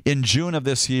subpoena in June of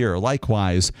this year,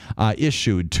 likewise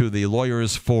issued to the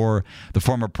lawyers for the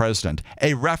former president.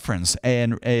 A reference,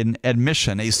 an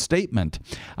admission, a statement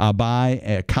by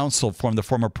a counsel from the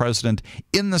former president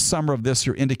in the summer of this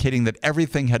year indicating that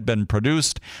everything had been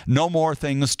produced, no more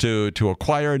things to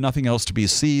acquire, nothing else to be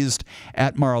seized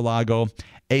at Mar-a-Lago.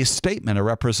 A statement, a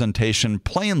representation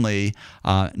plainly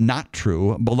not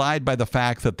true, belied by the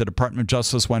fact that the Department of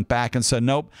Justice went back and said,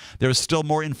 nope, there's still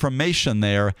more information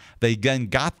there. They again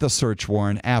got the search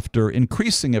warrant after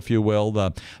increasing, if you will,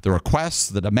 the requests,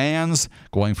 the demands,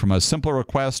 going from a simple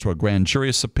request to a grand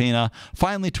jury subpoena,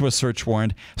 finally to a search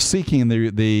warrant, seeking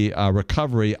the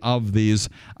recovery of these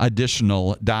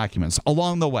additional documents.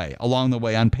 Along the way,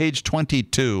 on page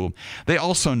 22, they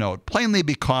also note, plainly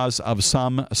because of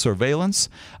some surveillance,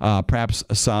 perhaps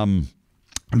some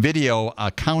video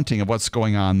accounting of what's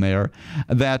going on there,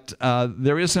 that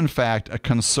there is in fact a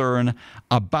concern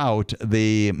about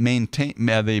the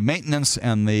maintenance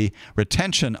and the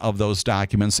retention of those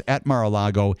documents at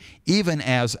Mar-a-Lago, even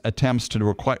as attempts to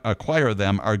acquire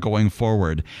them are going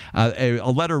forward. A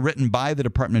letter written by the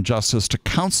Department of Justice to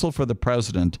counsel for the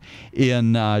president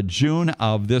in June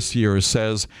of this year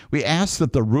says, we ask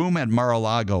that the room at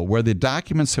Mar-a-Lago where the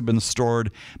documents have been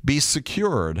stored be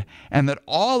secured, and that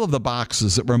all of the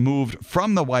boxes that were moved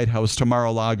from the White House to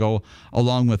Mar-a-Lago,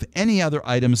 along with any other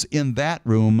items in that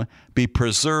room, be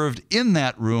preserved in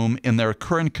that room in their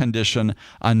current condition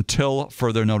until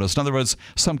further notice. In other words,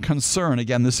 some concern,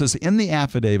 again, this is in the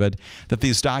affidavit, that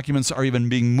these documents are even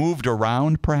being moved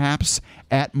around, perhaps,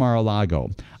 at Mar-a-Lago.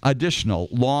 Additional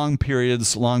long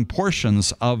periods, long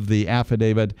portions of the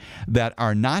affidavit that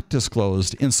are not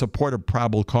disclosed in support of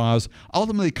probable cause,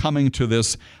 ultimately coming to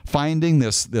this finding,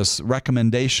 this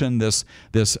recommendation, this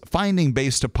finding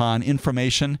based upon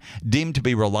information deemed to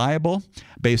be reliable,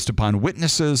 based upon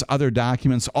witnesses, other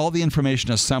documents, all the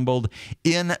information assembled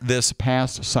in this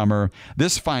past summer.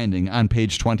 This finding on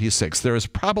page 26, there is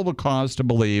probable cause to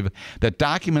believe that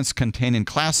documents containing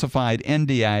classified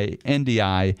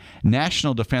NDI,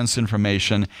 national defense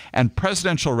information, and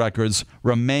presidential records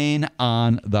remain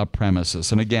on the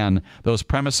premises. And again, those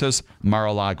premises,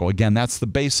 Mar-a-Lago. Again, that's the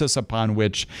basis upon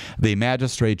which the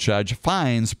magistrate judge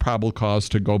finds probable cause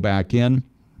to go back in.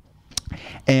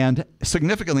 And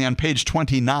significantly on page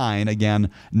 29,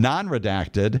 again,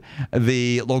 non-redacted,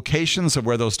 the locations of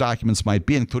where those documents might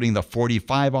be, including the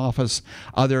 45 office,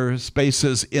 other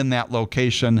spaces in that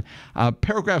location.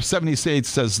 Paragraph 78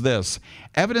 says this: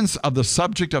 evidence of the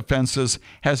subject offenses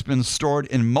has been stored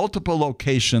in multiple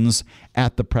locations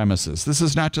at the premises. This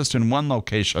is not just in one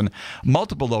location,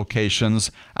 multiple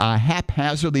locations,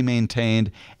 haphazardly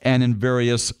maintained, and in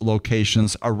various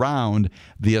locations around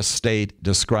the estate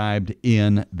described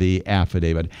in the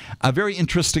affidavit. A very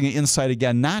interesting insight,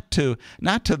 again, not to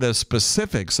the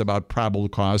specifics about probable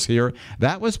cause here.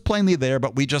 That was plainly there,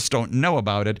 but we just don't know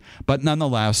about it. But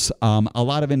nonetheless, a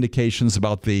lot of indications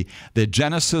about the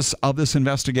genesis of this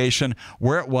investigation,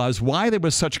 where it was, why there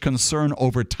was such concern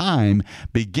over time,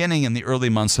 beginning in the early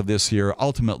months of this year,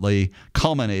 ultimately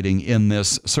culminating in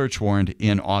this search warrant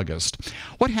in August.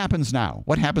 What happens now?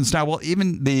 Well,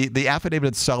 even the affidavit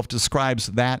itself describes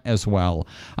that as well.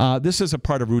 This is a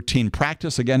part of routine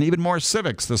practice. Again, even more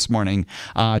civics this morning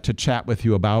to chat with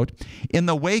you about. In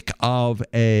the wake of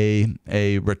a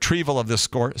retrieval of this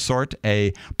sort,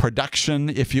 a production,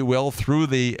 if you will, through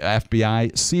the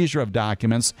FBI, seizure of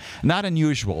documents, not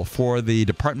unusual for the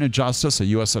Department of Justice, a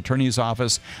U.S. Attorney's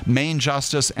Office, Main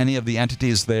Justice, any of the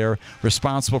entities there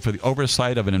responsible for the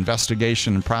oversight of an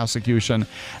investigation and prosecution.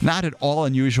 Not at all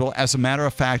unusual. As a matter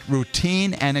of fact,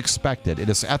 routine and expected. It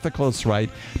is ethical, it's right,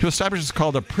 to establish what's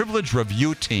called a privilege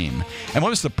review team. And what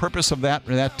was the purpose of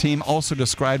that team, also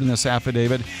described in this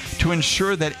affidavit? To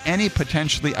ensure that any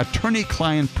potentially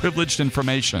attorney-client privileged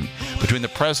information between the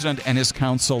president and his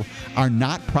counsel are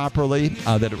not properly,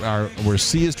 were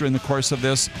seized during the course of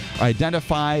this, are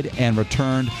identified and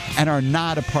returned, and are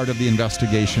not a part of the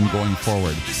investigation going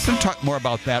forward. We're going to talk more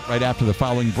about that right after the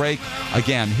following break.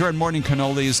 Again, here at Morning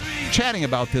Cannolis, chatting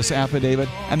about this affidavit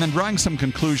and then drawing some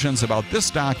conclusions about this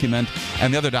document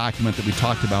and the other document that we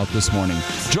talked about this morning.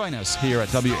 Join us here at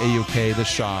WAUK The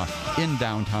Shaw in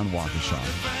downtown Waukesha.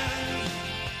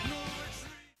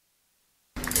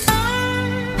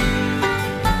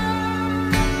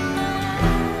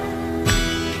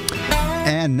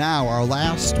 And now our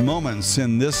last moments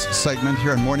in this segment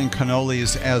here in Morning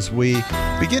Cannolis as we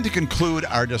begin to conclude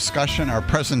our discussion, our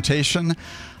presentation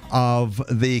of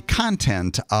the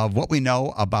content of what we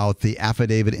know about the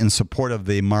affidavit in support of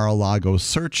the Mar-a-Lago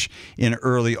search in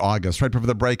early August. Right before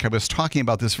the break, I was talking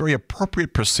about this very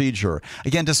appropriate procedure,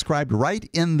 again, described right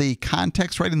in the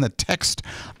context, right in the text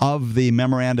of the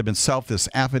memorandum itself, this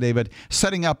affidavit,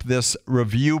 setting up this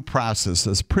review process,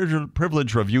 this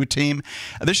privileged review team.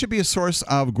 This should be a source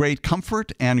of great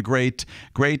comfort and great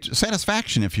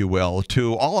satisfaction, if you will,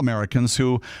 to all Americans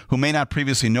who may not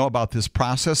previously know about this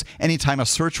process. Anytime a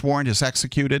search warrant is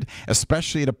executed,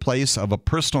 especially at a place of a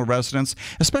personal residence,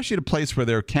 especially at a place where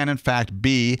there can in fact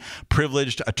be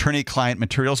privileged attorney-client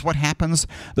materials, what happens?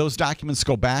 Those documents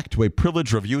go back to a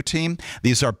privileged review team.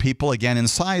 These are people, again,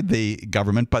 inside the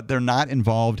government, but they're not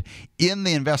involved in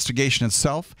the investigation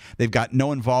itself. They've got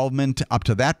no involvement up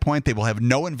to that point. They will have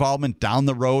no involvement down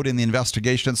the road in the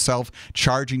investigation itself,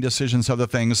 charging decisions, other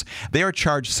things. They are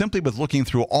charged simply with looking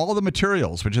through all the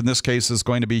materials, which in this case is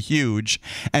going to be huge,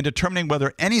 and determining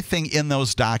whether anything in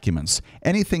those documents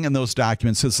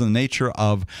is in the nature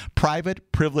of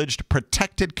private, privileged,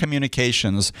 protected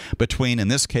communications between, in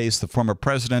this case, the former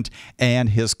president and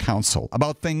his counsel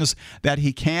about things that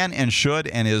he can and should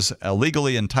and is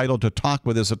legally entitled to talk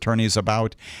with his attorneys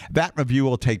about. That review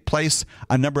will take place.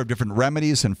 A number of different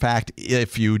remedies. In fact,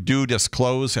 if you do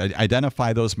disclose,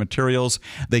 identify those materials,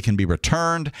 they can be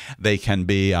returned. They can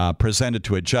be presented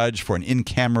to a judge for an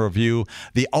in-camera review.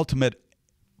 The ultimate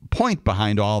point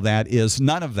behind all that is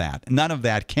none of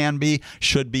that can be,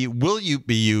 should be, will you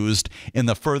be used in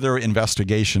the further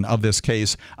investigation of this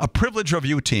case. A privilege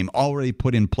review team already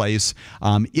put in place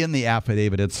in the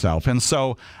affidavit itself. And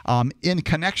so in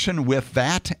connection with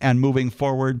that and moving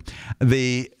forward,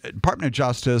 the Department of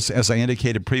Justice, as I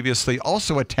indicated previously,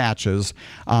 also attaches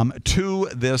to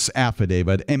this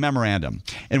affidavit a memorandum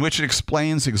in which it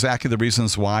explains exactly the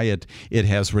reasons why it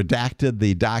has redacted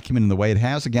the document in the way it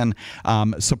has. Again,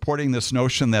 supporting this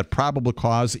notion that probable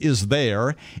cause is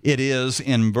there. It is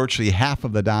in virtually half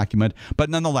of the document, but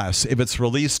nonetheless, if it's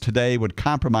released today, would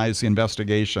compromise the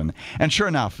investigation. And sure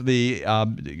enough, the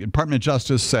Department of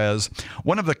Justice says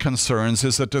one of the concerns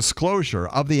is the disclosure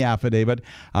of the affidavit,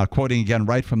 quoting again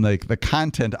right from the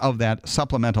content of that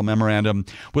supplemental memorandum,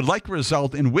 would likely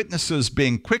result in witnesses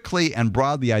being quickly and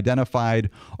broadly identified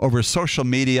over social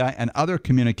media and other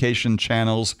communication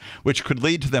channels, which could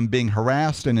lead to them being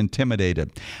harassed and intimidated.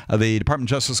 The Department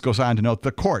of Justice goes on to note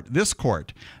this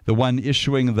court, the one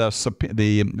issuing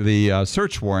the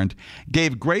search warrant,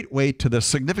 gave great weight to the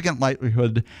significant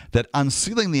likelihood that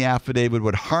unsealing the affidavit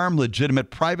would harm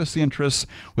legitimate privacy interests,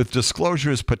 with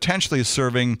disclosures potentially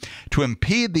serving to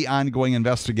impede the ongoing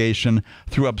investigation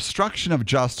through obstruction of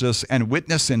justice and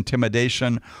witness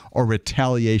intimidation or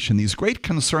retaliation. These great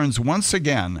concerns, once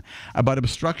again, about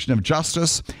obstruction of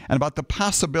justice and about the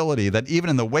possibility that even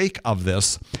in the wake of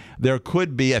this, there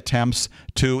could be attempts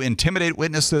to intimidate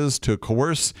witnesses, to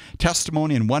coerce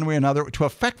testimony in one way or another, to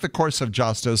affect the course of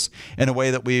justice in a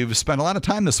way that we've spent a lot of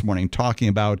time this morning talking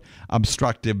about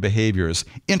obstructive behaviors.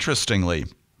 Interestingly,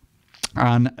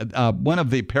 on one of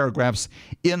the paragraphs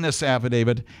in this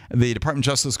affidavit, the Department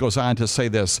of Justice goes on to say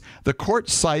this: the court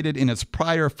cited in its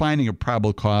prior finding of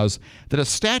probable cause that a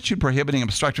statute prohibiting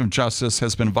obstruction of justice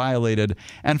has been violated,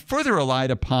 and further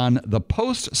relied upon the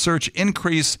post-search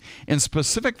increase in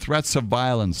specific threats of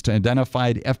violence to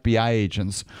identified FBI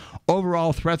agents,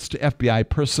 overall threats to FBI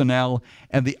personnel,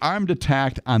 and the armed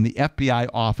attack on the FBI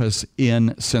office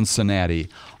in Cincinnati.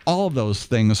 All of those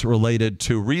things related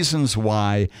to reasons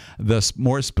why the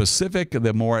more specific,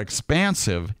 the more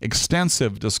extensive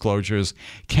disclosures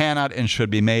cannot and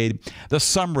should be made. The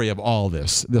summary of all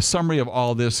this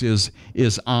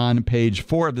is on page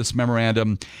 4 of this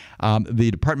memorandum. The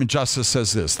Department of Justice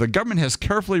says this: the government has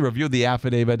carefully reviewed the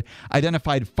affidavit,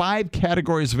 identified 5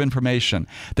 categories of information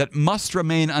that must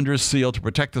remain under seal to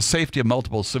protect the safety of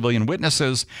multiple civilian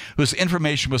witnesses whose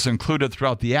information was included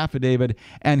throughout the affidavit,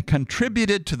 and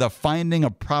contributed to the finding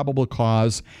of probable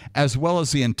cause, as well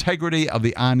as the integrity of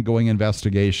the ongoing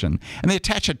investigation. And they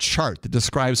attach a chart that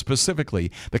describes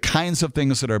specifically the kinds of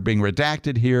things that are being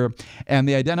redacted here, and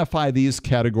they identify these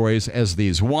categories as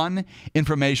these. 1,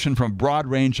 information from a broad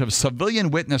range of civilian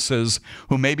witnesses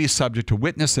who may be subject to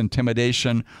witness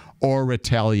intimidation or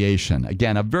retaliation.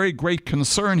 Again, a very great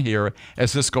concern here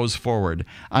as this goes forward.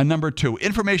 Number 2,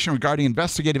 information regarding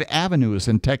investigative avenues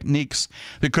and techniques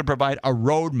that could provide a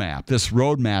roadmap, this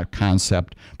roadmap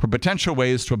concept, for potential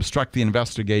ways to obstruct the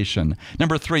investigation.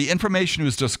 Number 3, information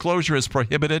whose disclosure is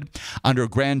prohibited under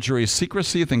grand jury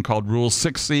secrecy, a thing called Rule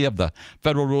 6C of the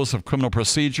Federal Rules of Criminal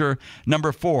Procedure.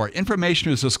 Number 4,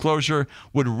 information whose disclosure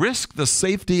would risk the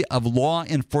safety of law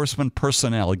enforcement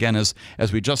personnel. Again, as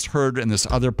we just heard in this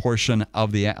other portion portion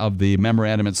of the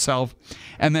memorandum itself,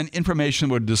 and then information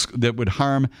that would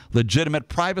harm legitimate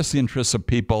privacy interests of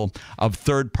people, of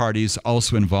third parties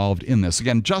also involved in this.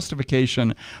 Again,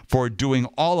 justification for doing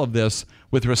all of this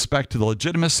with respect to the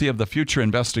legitimacy of the future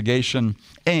investigation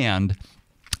and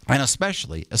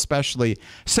especially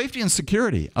safety and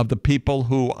security of the people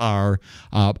who are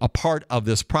a part of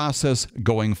this process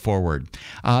going forward.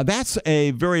 That's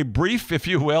a very brief, if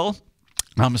you will,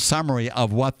 summary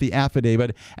of what the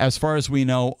affidavit, as far as we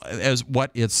know, as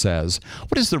what it says.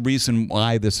 What is the reason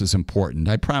why this is important?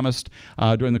 I promised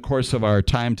during the course of our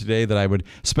time today that I would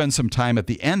spend some time at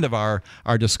the end of our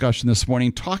discussion this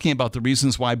morning talking about the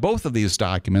reasons why both of these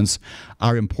documents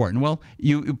are important. Well,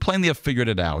 you plainly have figured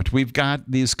it out. We've got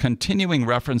these continuing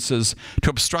references to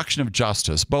obstruction of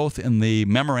justice, both in the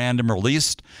memorandum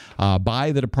released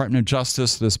by the Department of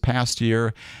Justice this past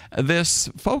year. This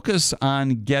focus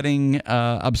on getting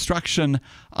obstruction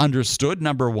understood,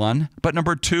 number one, but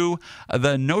number two,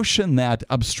 the notion that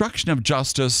obstruction of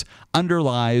justice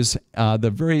underlies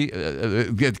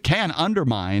it can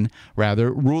undermine,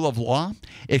 rather, rule of law.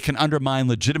 It can undermine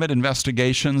legitimate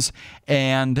investigations,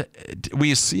 and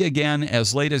we see again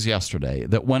as late as yesterday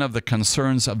that one of the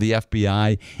concerns of the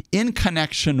FBI in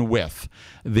connection with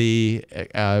the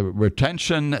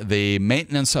retention, the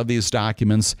maintenance of these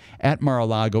documents at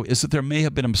Mar-a-Lago is that there may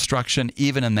have been obstruction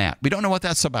even in that. We don't know what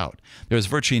that's about. There's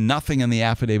virtually nothing in the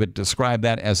affidavit to describe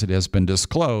that as it has been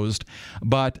disclosed,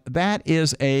 but that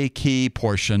is a key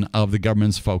portion of the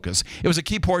government's focus. It was a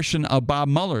key portion of Bob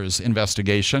Mueller's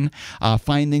investigation,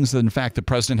 findings that, in fact, the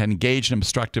president had engaged in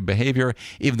obstructive behavior,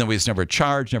 even though he's never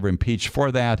charged, never impeached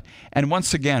for that. And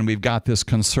once again, we've got this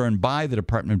concern by the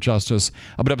Department of Justice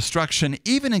about obstruction,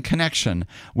 even in connection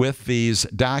with these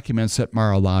documents at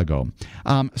Mar-a-Lago.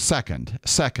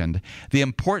 Second, the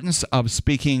importance of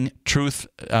speaking truth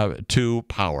to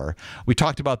power. We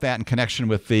talked about that in connection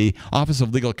with the Office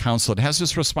of Legal Counsel. It has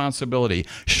this responsibility,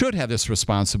 should have this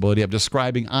responsibility of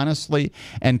describing honestly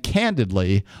and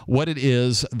candidly what it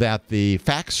is that the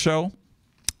facts show,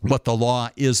 what the law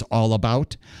is all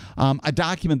about. A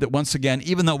document that, once again,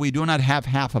 even though we do not have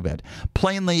half of it,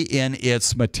 plainly in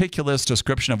its meticulous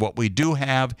description of what we do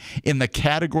have, in the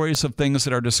categories of things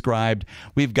that are described,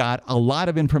 we've got a lot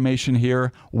of information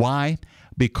here. Why?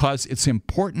 Because it's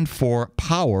important for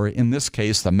power, in this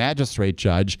case the magistrate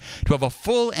judge, to have a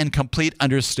full and complete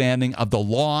understanding of the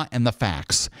law and the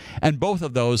facts. And both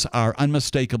of those are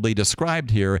unmistakably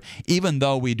described here, even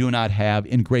though we do not have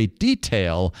in great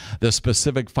detail the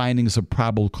specific findings of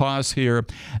probable cause here.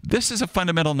 This is a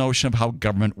fundamental notion of how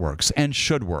government works and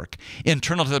should work.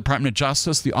 Internal to the Department of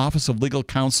Justice, the Office of Legal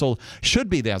Counsel should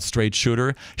be that straight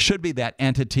shooter, should be that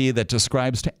entity that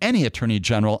describes to any Attorney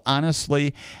General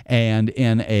honestly and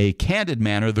in a candid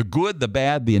manner the good, the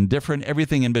bad, the indifferent,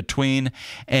 everything in between.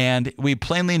 And we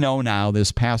plainly know now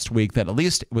this past week that, at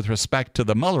least with respect to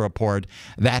the Mueller report,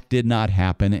 that did not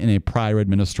happen in a prior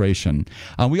administration.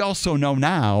 We also know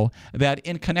now that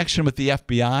in connection with the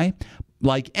FBI,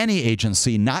 like any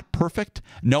agency, not perfect.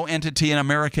 No entity in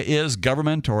America is,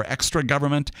 government or extra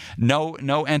government. No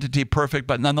entity perfect,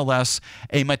 but nonetheless,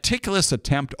 a meticulous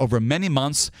attempt over many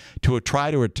months to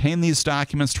try to obtain these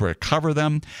documents, to recover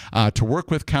them, to work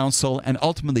with counsel, and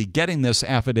ultimately getting this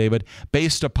affidavit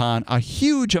based upon a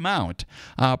huge amount,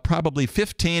 probably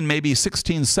 15, maybe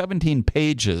 16, 17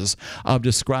 pages of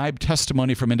described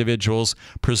testimony from individuals,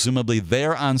 presumably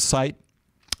there on site,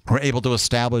 were able to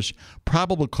establish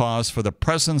probable cause for the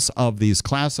presence of these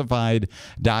classified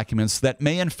documents that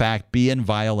may in fact be in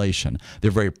violation. Their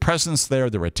very presence there,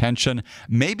 their retention,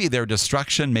 maybe their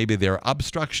destruction, maybe their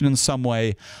obstruction in some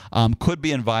way, could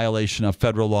be in violation of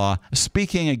federal law.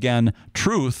 Speaking, again,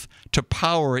 truth to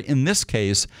power, in this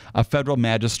case, a federal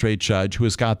magistrate judge who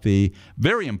has got the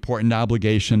very important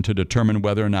obligation to determine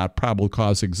whether or not probable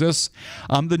cause exists.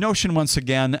 The notion, once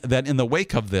again, that in the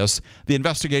wake of this, the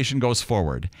investigation goes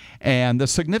forward. And the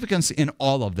significance in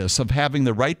all of this of having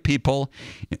the right people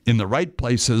in the right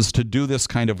places to do this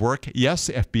kind of work. Yes,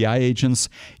 FBI agents.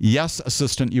 Yes,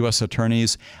 assistant U.S.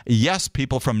 attorneys. Yes,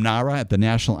 people from NARA at the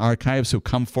National Archives who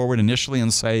come forward initially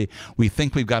and say, we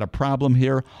think we've got a problem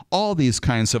here. All these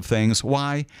kinds of things.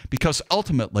 Why? Because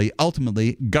ultimately,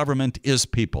 government is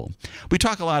people. We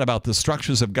talk a lot about the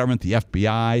structures of government, the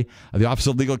FBI, the Office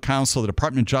of Legal Counsel, the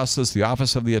Department of Justice, the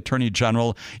Office of the Attorney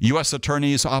General, U.S.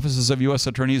 attorneys, offices of U.S.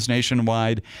 attorneys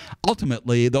nationwide.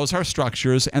 Ultimately, those are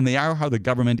structures, and they are how the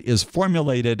government is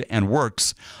formulated and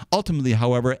works. Ultimately,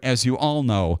 however, as you all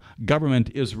know, government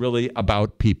is really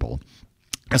about people.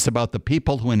 It's about the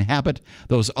people who inhabit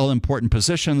those all-important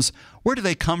positions. Where do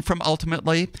they come from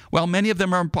ultimately? Well, many of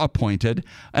them are appointed.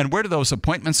 And where do those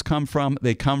appointments come from?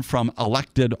 They come from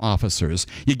elected officers.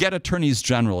 You get attorneys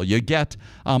general. You get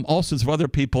all sorts of other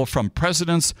people from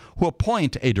presidents who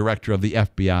appoint a director of the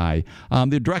FBI.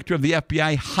 The director of the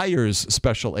FBI hires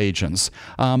special agents.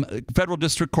 Federal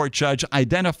district court judge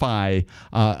identify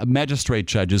magistrate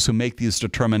judges who make these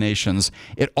determinations.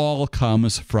 It all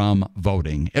comes from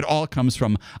voting. It all comes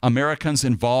from Americans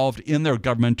involved in their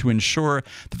government to ensure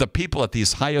that the people at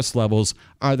these highest levels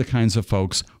are the kinds of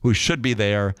folks who should be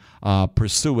there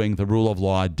pursuing the rule of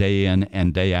law day in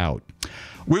and day out.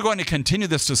 We're going to continue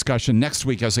this discussion next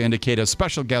week, as I indicated. A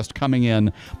special guest coming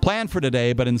in, planned for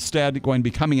today, but instead going to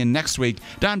be coming in next week.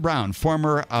 Don Brown,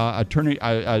 former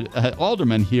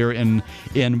alderman here in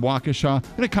Waukesha,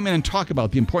 going to come in and talk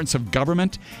about the importance of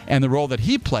government and the role that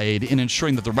he played in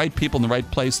ensuring that the right people in the right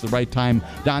place, the right time.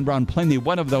 Don Brown, plainly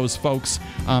one of those folks,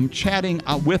 chatting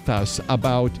with us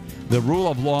about the rule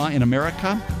of law in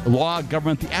America, law,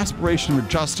 government, the aspiration for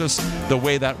justice, the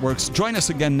way that works. Join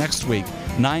us again next week,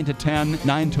 9 to 10,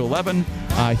 9 to 11,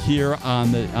 here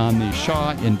on the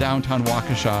Shaw in downtown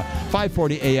Waukesha,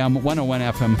 540 AM, 101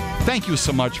 FM. Thank you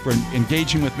so much for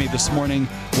engaging with me this morning.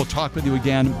 We'll talk with you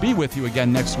again, be with you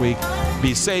again next week.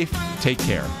 Be safe. Take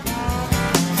care.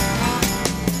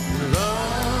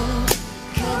 Love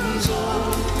comes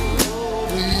over.